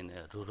facility in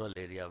a rural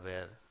area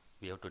where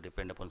we have to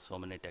depend upon so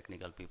many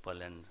technical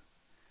people and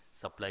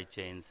supply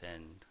chains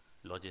and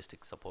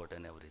logistic support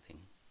and everything.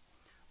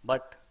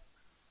 But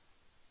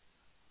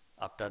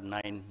after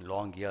 9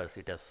 long years,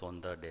 it has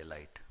shown the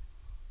daylight.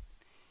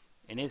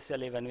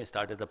 Initially, when we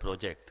started the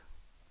project,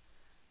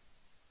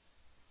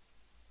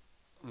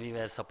 we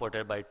were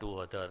supported by 2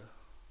 other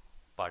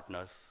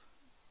partners,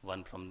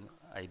 one from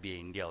IBA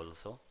India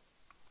also.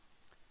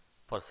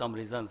 For some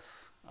reasons,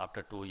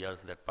 after 2 years,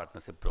 that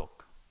partnership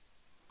broke.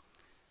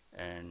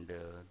 And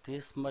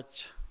this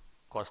much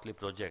costly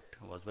project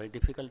was very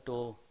difficult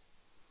to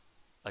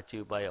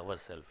achieve by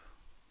ourselves.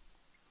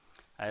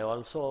 I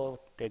also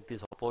take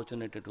this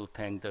opportunity to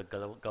thank the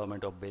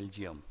government of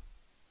Belgium.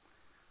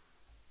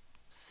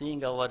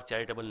 Seeing our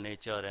charitable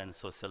nature and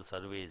social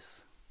service,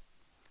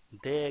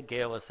 they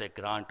gave us a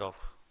grant of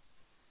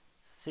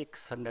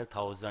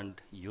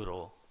 600,000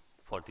 euro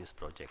for this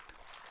project.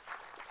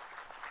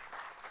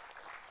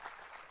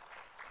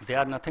 They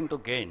are nothing to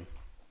gain,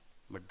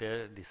 but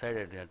they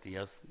decided that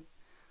yes,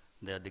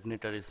 their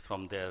dignitaries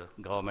from their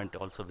government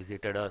also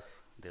visited us.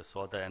 They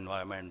saw the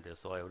environment, they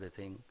saw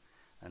everything,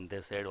 and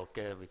they said,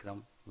 okay,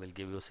 Vikram, we'll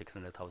give you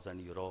 600,000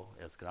 euro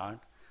as grant,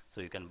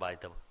 so you can buy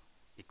the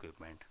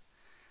equipment.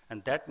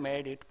 And that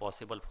made it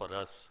possible for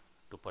us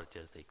to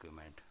purchase the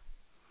equipment.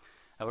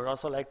 I would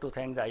also like to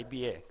thank the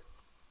IBA.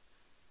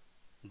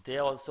 They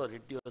also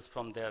reduced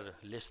from their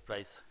list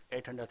price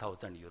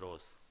 800,000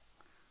 euros.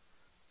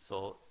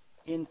 So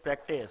in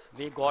practice,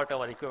 we got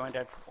our equipment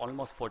at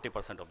almost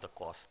 40% of the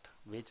cost,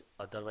 which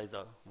otherwise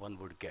one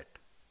would get.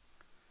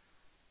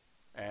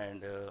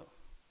 And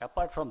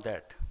apart from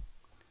that,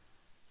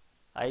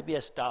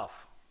 IBA staff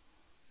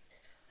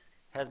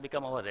has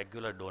become our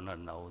regular donor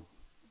now.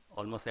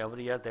 Almost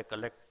every year they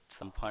collect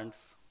some funds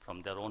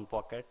from their own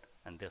pocket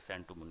and they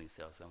send to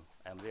Munisiasam.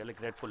 I'm really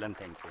grateful and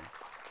thankful.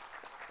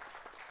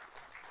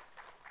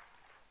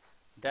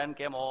 Then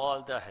came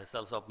all the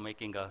hassles of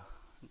making a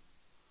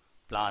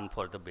plan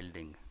for the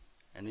building.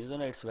 And you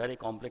know, it's very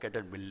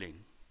complicated building.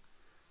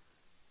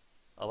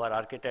 Our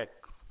architect,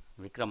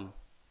 Vikram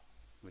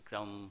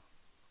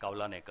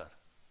Kavlanekar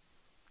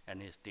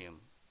and his team,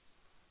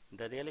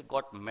 they really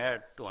got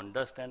mad to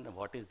understand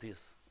what is this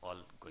all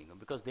going on,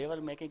 because they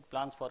were making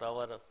plans for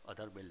our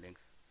other buildings,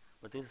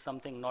 but this is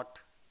something not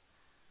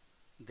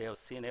they have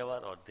seen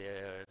ever or they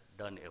have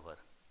done ever.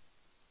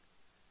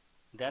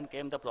 Then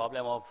came the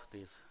problem of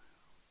this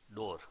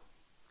door.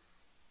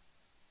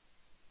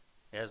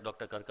 As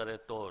Dr. Karkare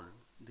told,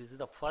 this is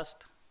the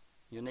first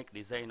unique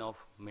design of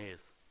maze,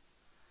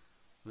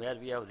 where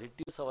we have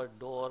reduced our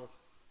door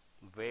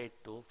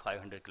weight to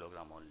 500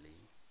 kilogram only.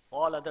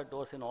 All other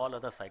doors in all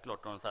other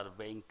cyclotrons are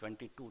weighing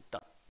 22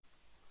 ton.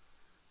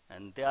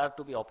 And they are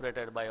to be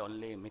operated by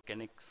only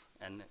mechanics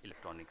and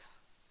electronics.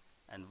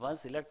 And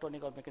once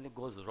electronic or mechanic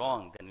goes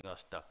wrong, then you are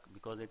stuck,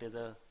 because it is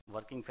a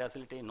working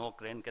facility, no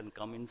crane can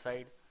come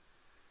inside.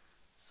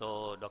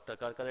 So Dr.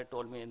 Karkare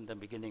told me in the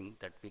beginning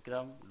that,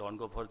 Vikram, don't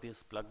go for this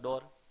plug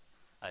door.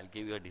 I'll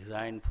give you a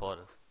design for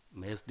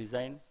maze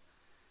design.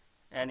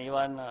 And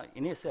even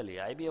initially,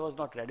 IBA was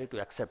not ready to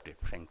accept it,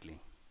 frankly.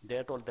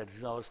 They told that this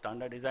is our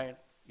standard design.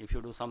 If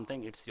you do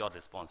something, it's your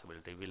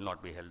responsibility. We will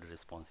not be held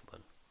responsible.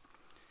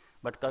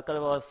 But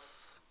Karkare was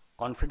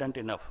confident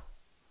enough.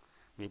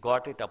 We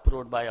got it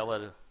approved by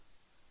our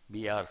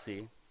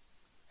BRC,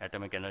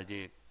 Atomic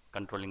Energy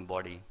Controlling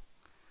Body.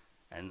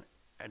 And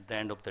at the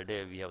end of the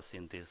day, we have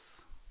seen this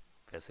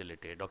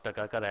facility. Dr.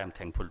 Karkare, I am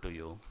thankful to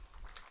you.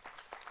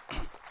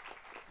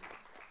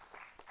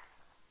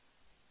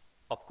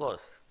 Of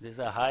course, this is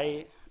a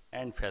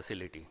high-end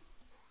facility.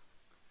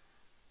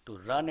 To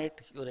run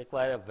it, you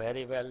require a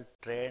very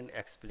well-trained,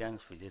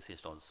 experienced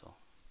physicist also.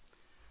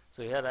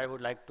 So here I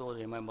would like to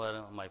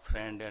remember my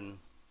friend and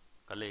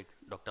colleague,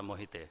 Dr.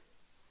 Mohite.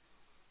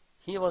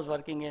 He was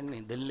working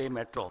in Delhi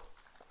Metro,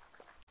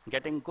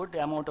 getting good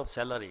amount of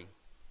salary.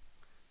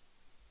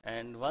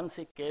 And once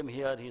he came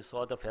here, he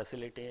saw the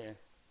facility,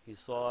 he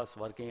saw us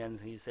working, and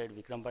he said,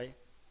 Vikram bhai,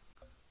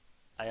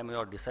 I am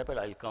your disciple,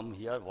 I'll come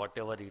here,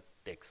 whatever it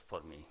takes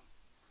for me.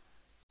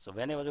 So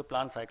whenever you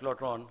plan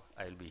cyclotron,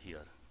 I'll be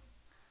here.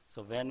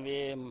 So when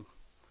we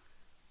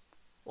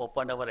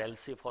opened our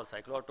LC for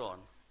cyclotron,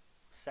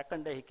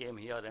 second day he came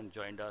here and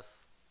joined us.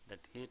 That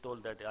he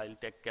told that I'll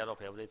take care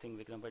of everything,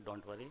 Vikram bhai,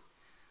 don't worry.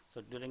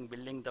 So during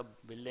building the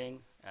building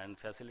and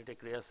facility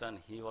creation,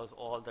 he was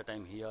all the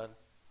time here.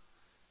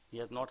 He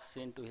has not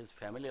seen to his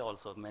family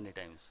also many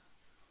times.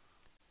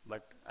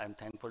 But I'm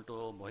thankful to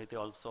Mohite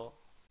also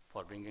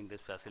for bringing this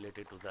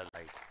facility to the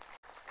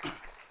light.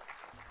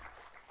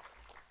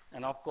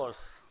 And of course,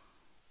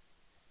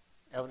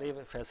 every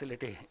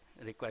facility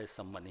requires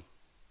some money.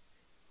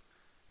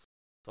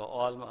 So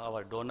all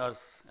our donors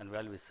and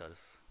well-wishers,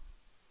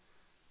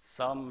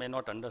 some may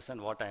not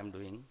understand what I am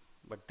doing,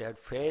 but they had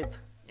faith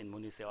in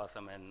Muni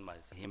Sevasam and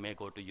myself. He may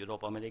go to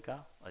Europe,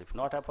 America, or if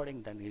not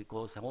affording, then he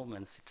goes home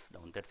and sits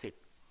down. That's it.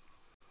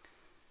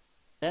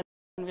 Then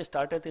we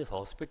started this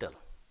hospital.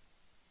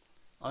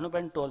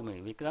 Anuben told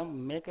me, Vikram,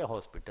 make a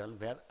hospital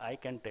where I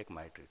can take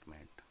my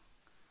treatment.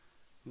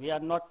 we are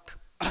not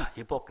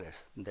hypocrites,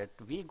 that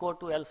we go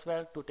to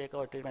elsewhere to take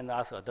our treatment and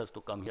ask others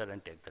to come here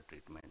and take the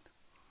treatment.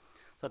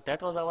 So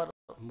that was our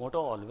motto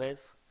always,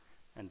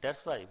 and that's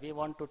why we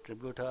want to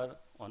tribute her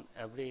on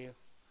every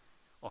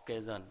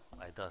occasion,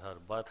 either her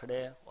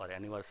birthday or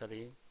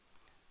anniversary.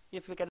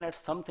 If we can add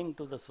something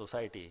to the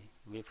society,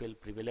 we feel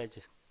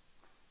privileged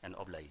and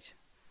obliged.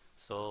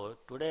 So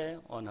today,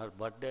 on her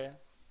birthday,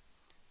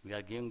 we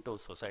are giving to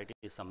society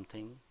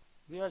something.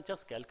 We are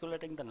just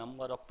calculating the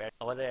number of pets.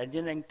 Our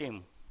engineering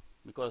team,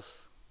 because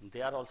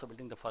they are also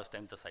building the first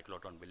time the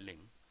cyclotron building.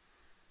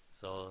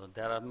 So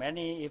there are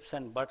many ifs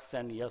and buts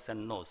and yes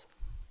and no's.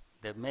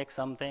 They make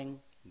something,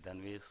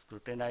 then we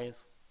scrutinize,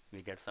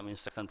 we get some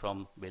instruction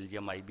from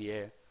Belgium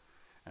IBA,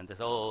 and they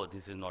say, oh,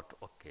 this is not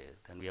okay.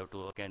 Then we have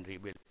to again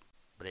rebuild,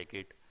 break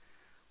it.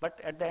 But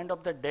at the end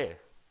of the day,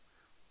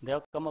 they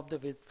have come up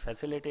with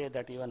facility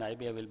that even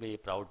IBA will be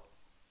proud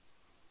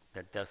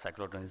that their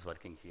cyclotron is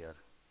working here.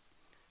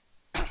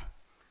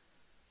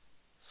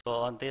 So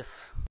on this,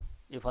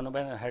 if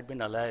Anuben had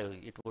been alive,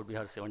 it would be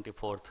her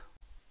 74th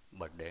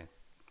birthday.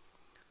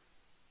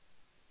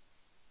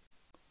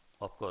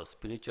 Of course,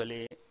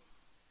 spiritually,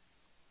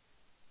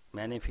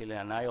 many feel,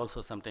 and I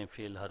also sometimes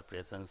feel her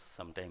presence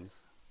sometimes,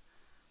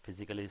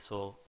 physically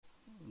so,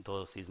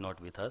 though she is not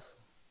with us.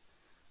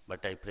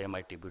 But I pray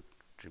my tribute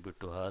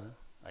to her.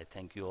 I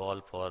thank you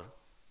all for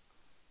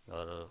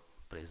your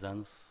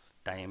presence,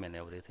 time and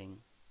everything,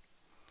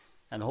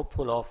 and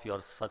hopeful of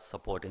your such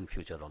support in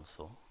future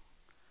also.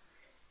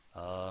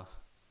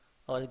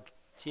 Our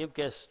chief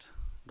guest,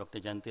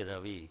 Dr. Janti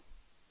Ravi,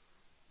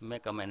 may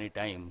come any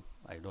time,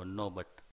 I don't know, but